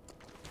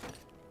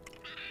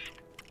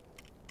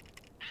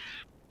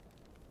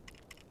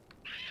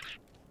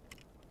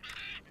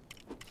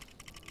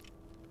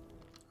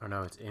 Oh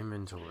no, it's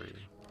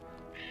inventory.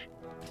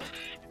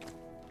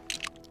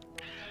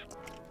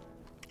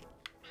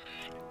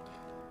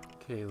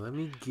 Okay, let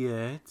me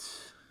get...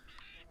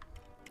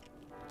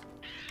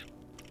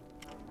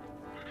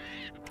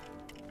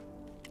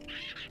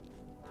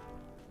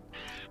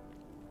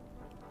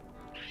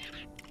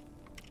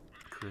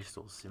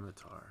 Crystal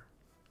Scimitar.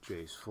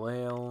 Jay's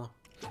Flail.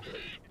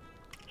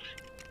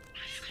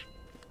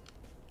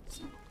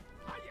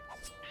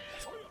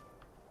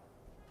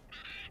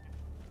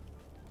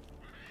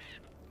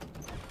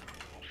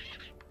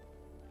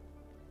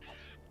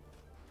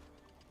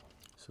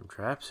 Some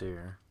traps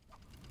here.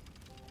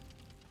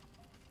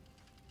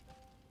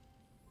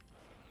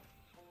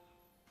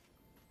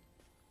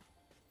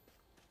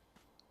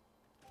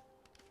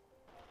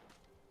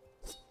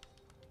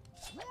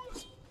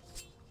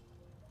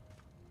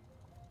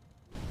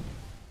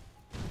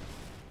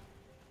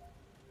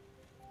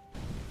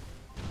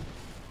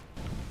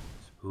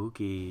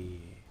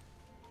 Spooky.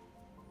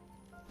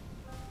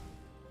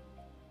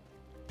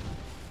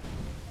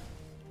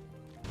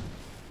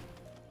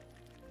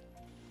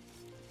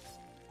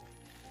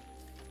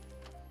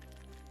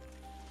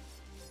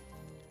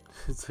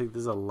 It's like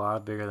this is a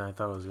lot bigger than I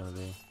thought it was gonna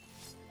be.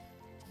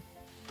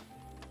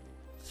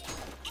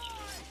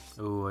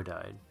 Oh, I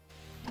died.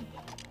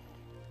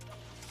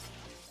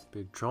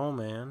 Big troll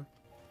man.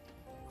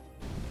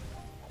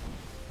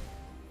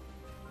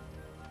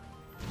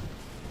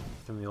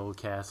 From the old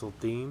castle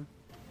theme.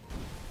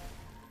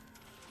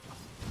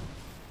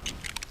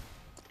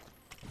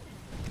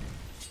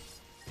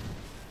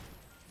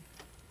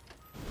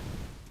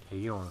 Hey,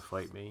 you don't want to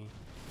fight me.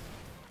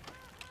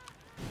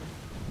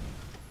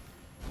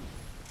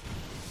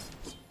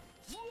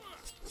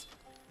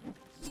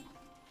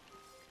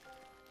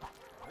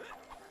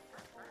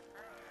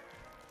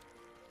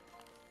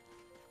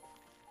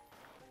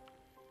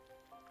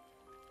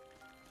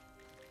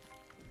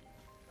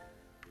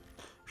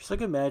 Just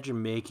like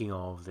imagine making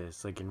all of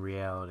this like in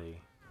reality.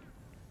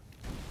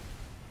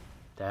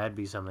 That'd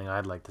be something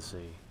I'd like to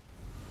see.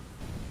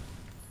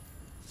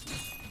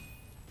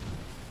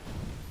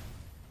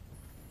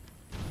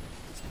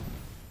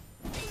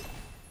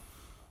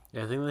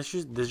 Yeah, I think this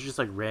is just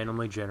like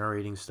randomly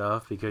generating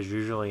stuff because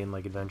usually in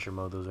like adventure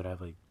mode those would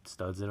have like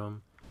studs in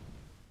them.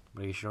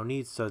 But I guess you don't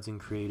need studs in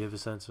creative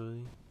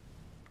essentially.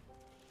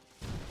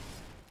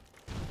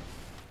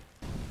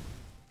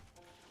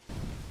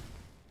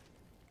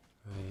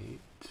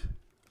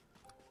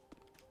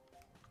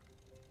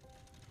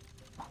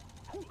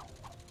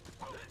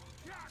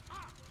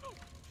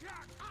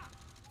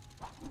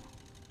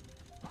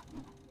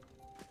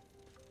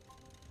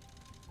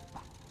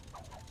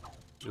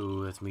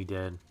 Ooh, that's me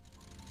dead.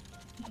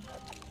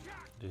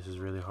 This is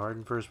really hard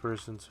in first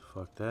person, so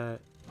fuck that.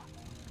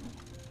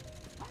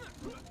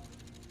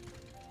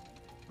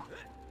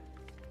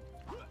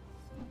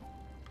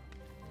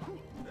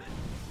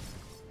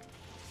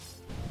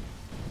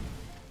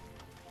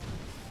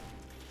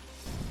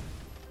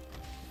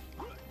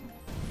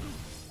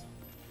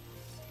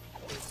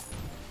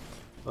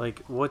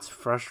 Like, what's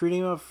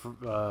frustrating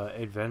about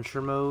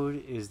adventure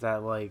mode is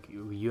that, like,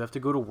 you have to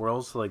go to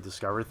worlds to, like,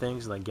 discover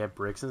things and, like, get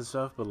bricks and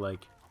stuff, but,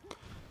 like,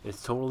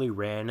 it's totally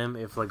random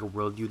if, like, a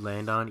world you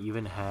land on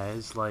even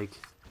has, like,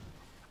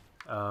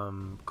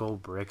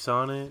 gold bricks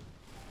on it.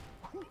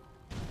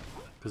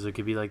 Because it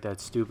could be, like, that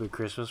stupid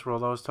Christmas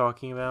world I was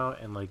talking about,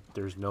 and, like,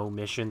 there's no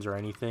missions or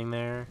anything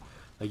there.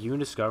 Like, you can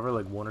discover,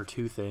 like, one or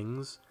two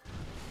things,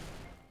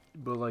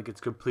 but, like,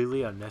 it's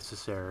completely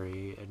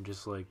unnecessary and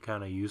just, like,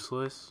 kind of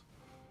useless.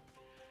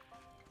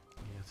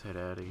 Let's head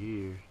out of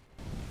here.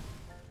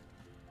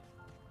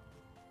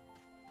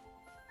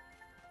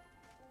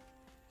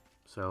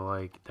 So,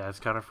 like, that's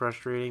kind of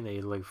frustrating that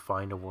you, like,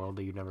 find a world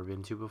that you've never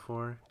been to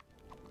before.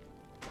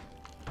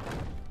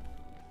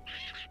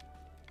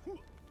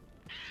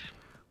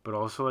 But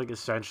also, like,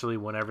 essentially,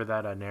 whenever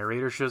that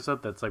narrator shows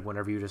up, that's, like,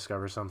 whenever you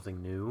discover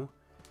something new.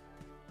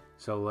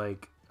 So,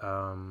 like,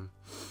 I'm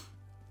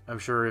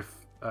sure if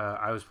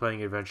I was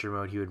playing adventure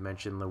mode, he would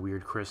mention the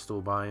weird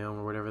crystal biome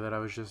or whatever that I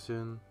was just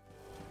in.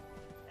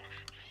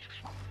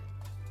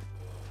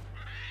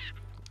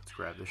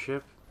 grab the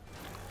ship.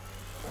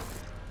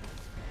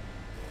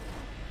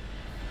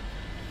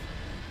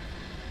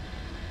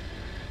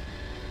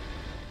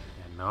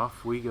 And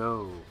off we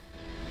go.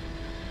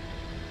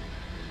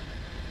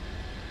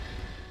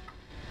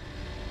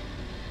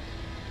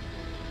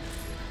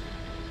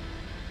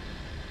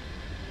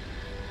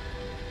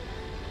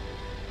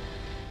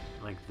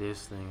 Like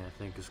this thing I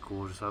think is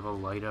cool, just how they'll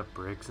light up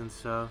bricks and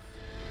stuff.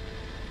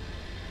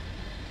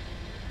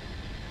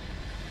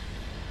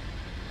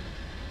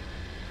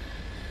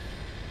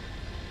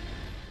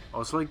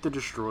 Also like the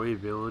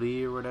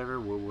destroyability or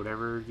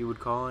whatever you would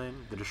call it,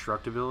 the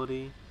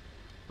destructibility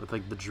with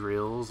like the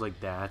drills, like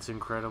that's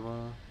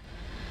incredible.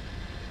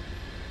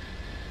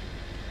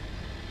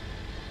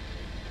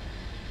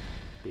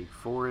 Big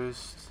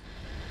forest.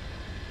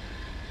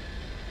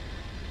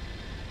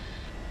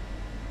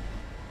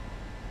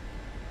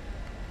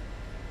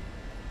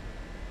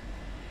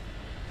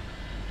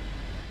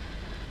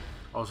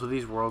 Also,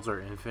 these worlds are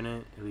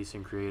infinite, at least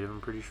in creative,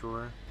 I'm pretty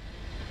sure.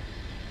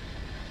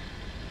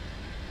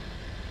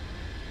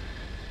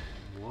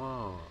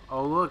 Whoa.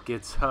 Oh, look,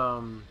 it's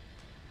Mount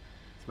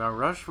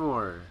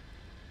Rushmore.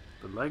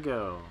 The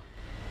Lego.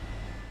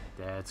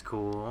 That's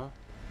cool.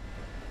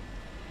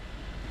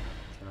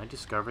 Can I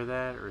discover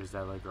that, or is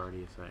that, like,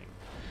 already a thing?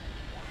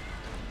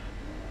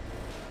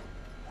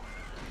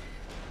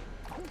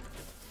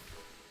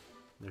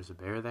 There's a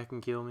bear that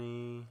can kill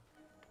me.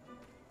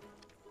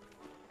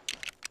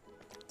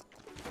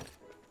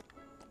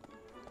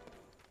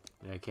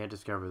 Yeah, I can't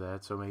discover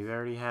that, so maybe I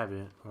already have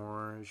it,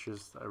 or it's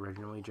just a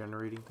randomly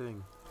generating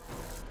thing.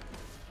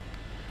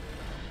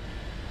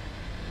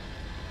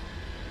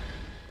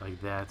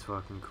 Like, that's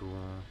fucking cool.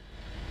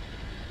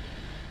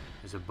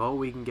 There's a boat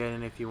we can get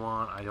in if you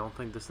want. I don't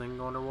think this thing can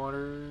go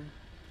underwater.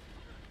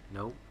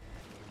 Nope.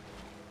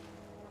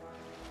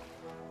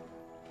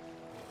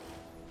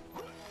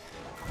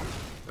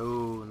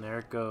 Oh, and there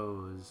it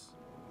goes.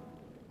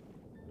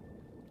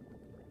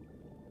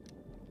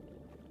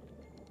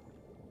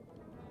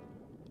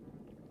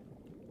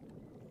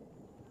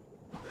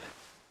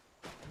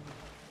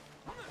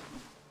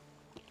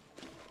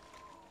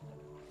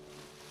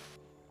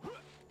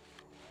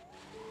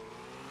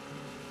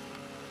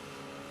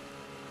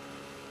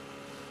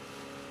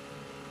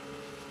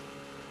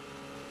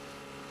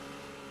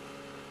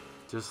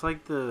 Just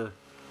like the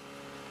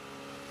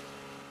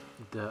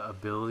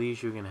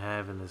abilities you can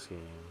have in this game,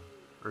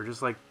 or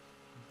just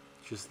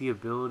the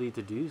ability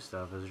to do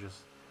stuff is just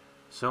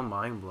so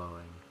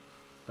mind-blowing.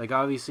 Like,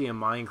 obviously in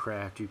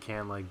Minecraft you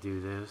can't like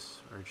do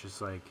this, or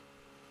just like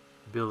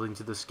building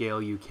to the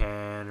scale you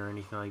can or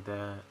anything like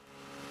that.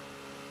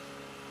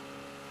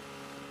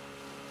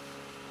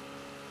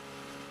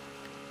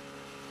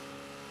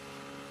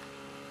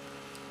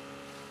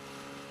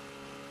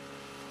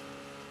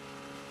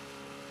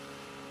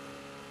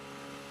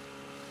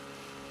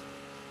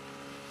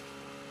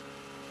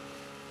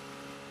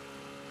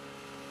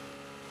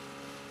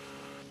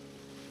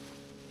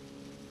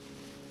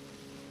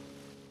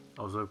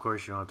 Also, of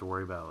course, you don't have to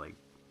worry about, like,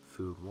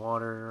 food,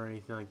 water, or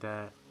anything like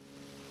that.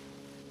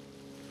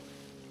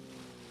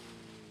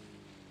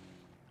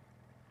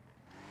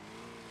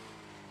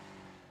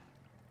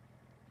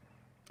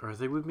 Or I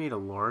think we've made a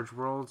large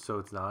world, so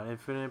it's not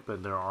infinite,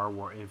 but there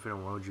are infinite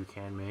worlds you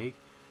can make.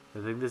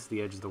 I think this is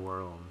the edge of the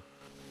world.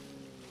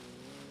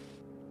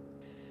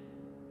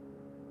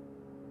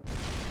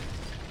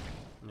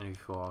 And if you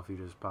fall off, you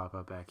just pop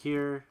up back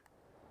here.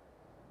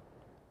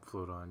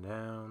 Float on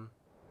down.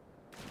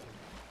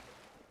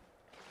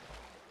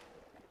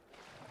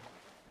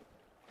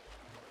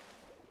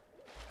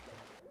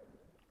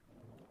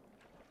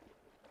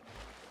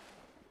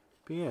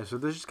 But yeah, so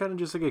this is kind of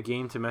just like a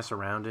game to mess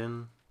around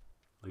in.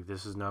 Like,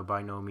 this is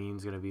by no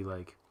means going to be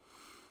like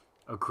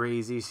a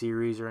crazy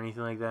series or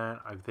anything like that.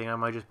 I think I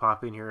might just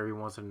pop in here every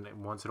once in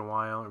a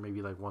while, or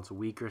maybe like once a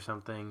week or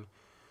something,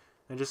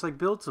 and just like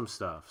build some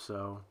stuff.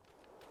 So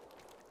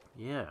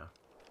yeah,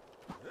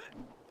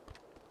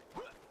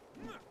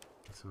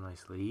 some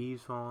nice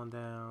leaves falling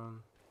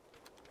down.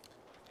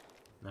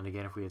 And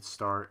again, if we hit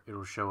start,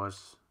 it'll show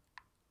us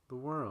the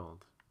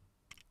world.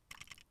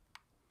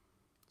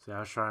 So I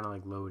was trying to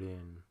like load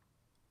in.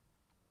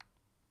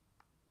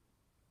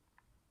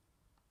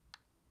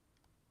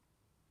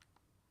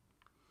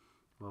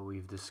 What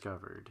we've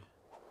discovered.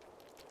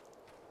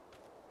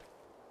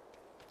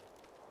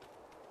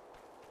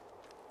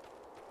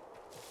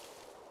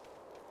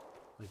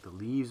 Like the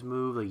leaves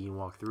move, like you can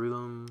walk through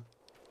them.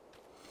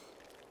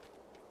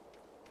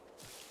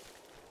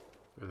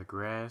 Or the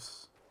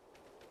grass.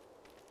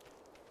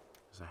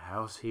 There's a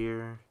house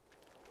here.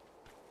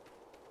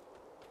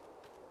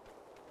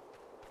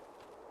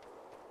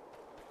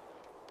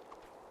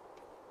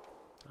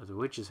 There's a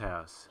witch's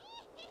house.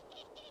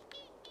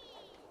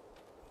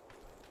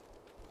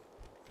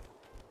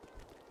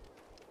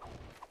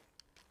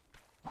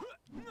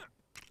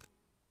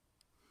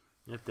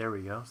 Yep, there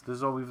we go. So this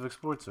is all we've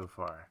explored so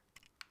far.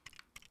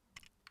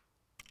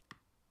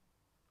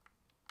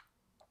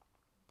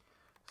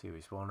 See, we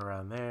spawned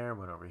around there,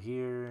 went over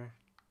here.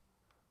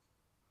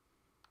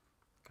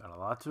 Got a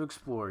lot to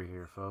explore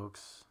here,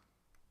 folks.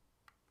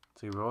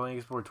 So you've only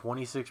explored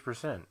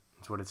 26%.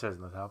 That's what it says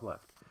in the top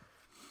left.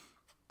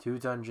 2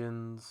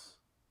 dungeons.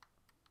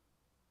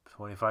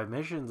 25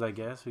 missions, I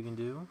guess, we can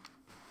do.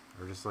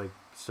 Or just, like,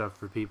 stuff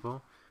for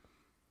people.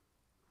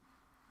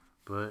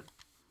 But,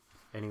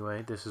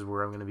 anyway, this is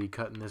where I'm going to be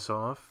cutting this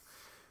off.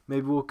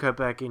 Maybe we'll cut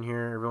back in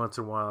here every once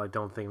in a while. I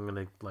don't think I'm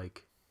going to,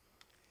 like,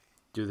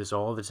 do this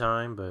all the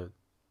time, but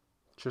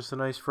it's just a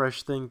nice,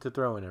 fresh thing to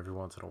throw in every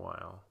once in a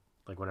while.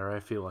 Like, whenever I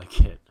feel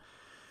like it.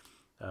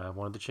 I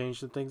wanted to change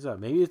some things up.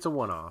 Maybe it's a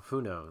one-off.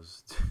 Who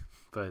knows?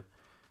 But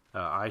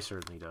I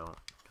certainly don't.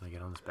 Can I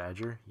get on this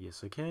badger?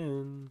 Yes, I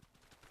can.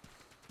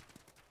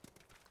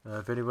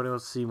 If anybody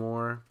wants to see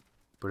more,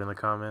 put it in the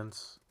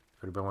comments.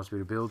 If anybody wants me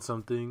to build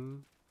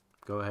something,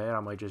 go ahead. I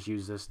might just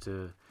use this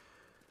to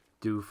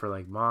do for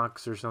like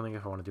mocks or something.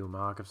 If I want to do a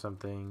mock of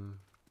something,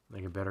 I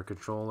can better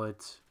control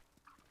it.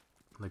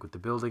 Like with the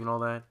building and all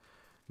that.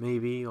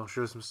 Maybe I'll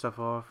show some stuff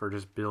off or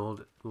just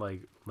build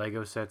like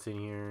Lego sets in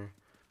here.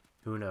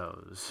 Who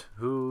knows?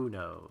 Who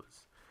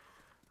knows?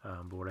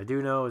 But what I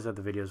do know is that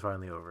the video is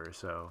finally over.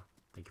 So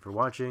thank you for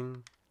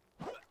watching.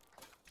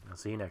 I'll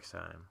see you next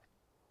time.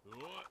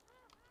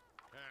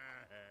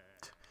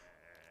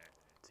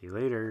 See you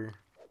later.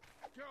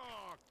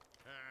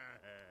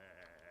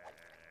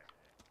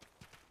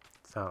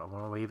 So I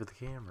want to wave at the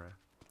camera.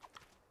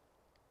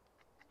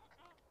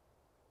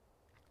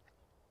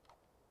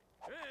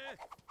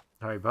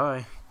 Alright,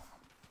 bye.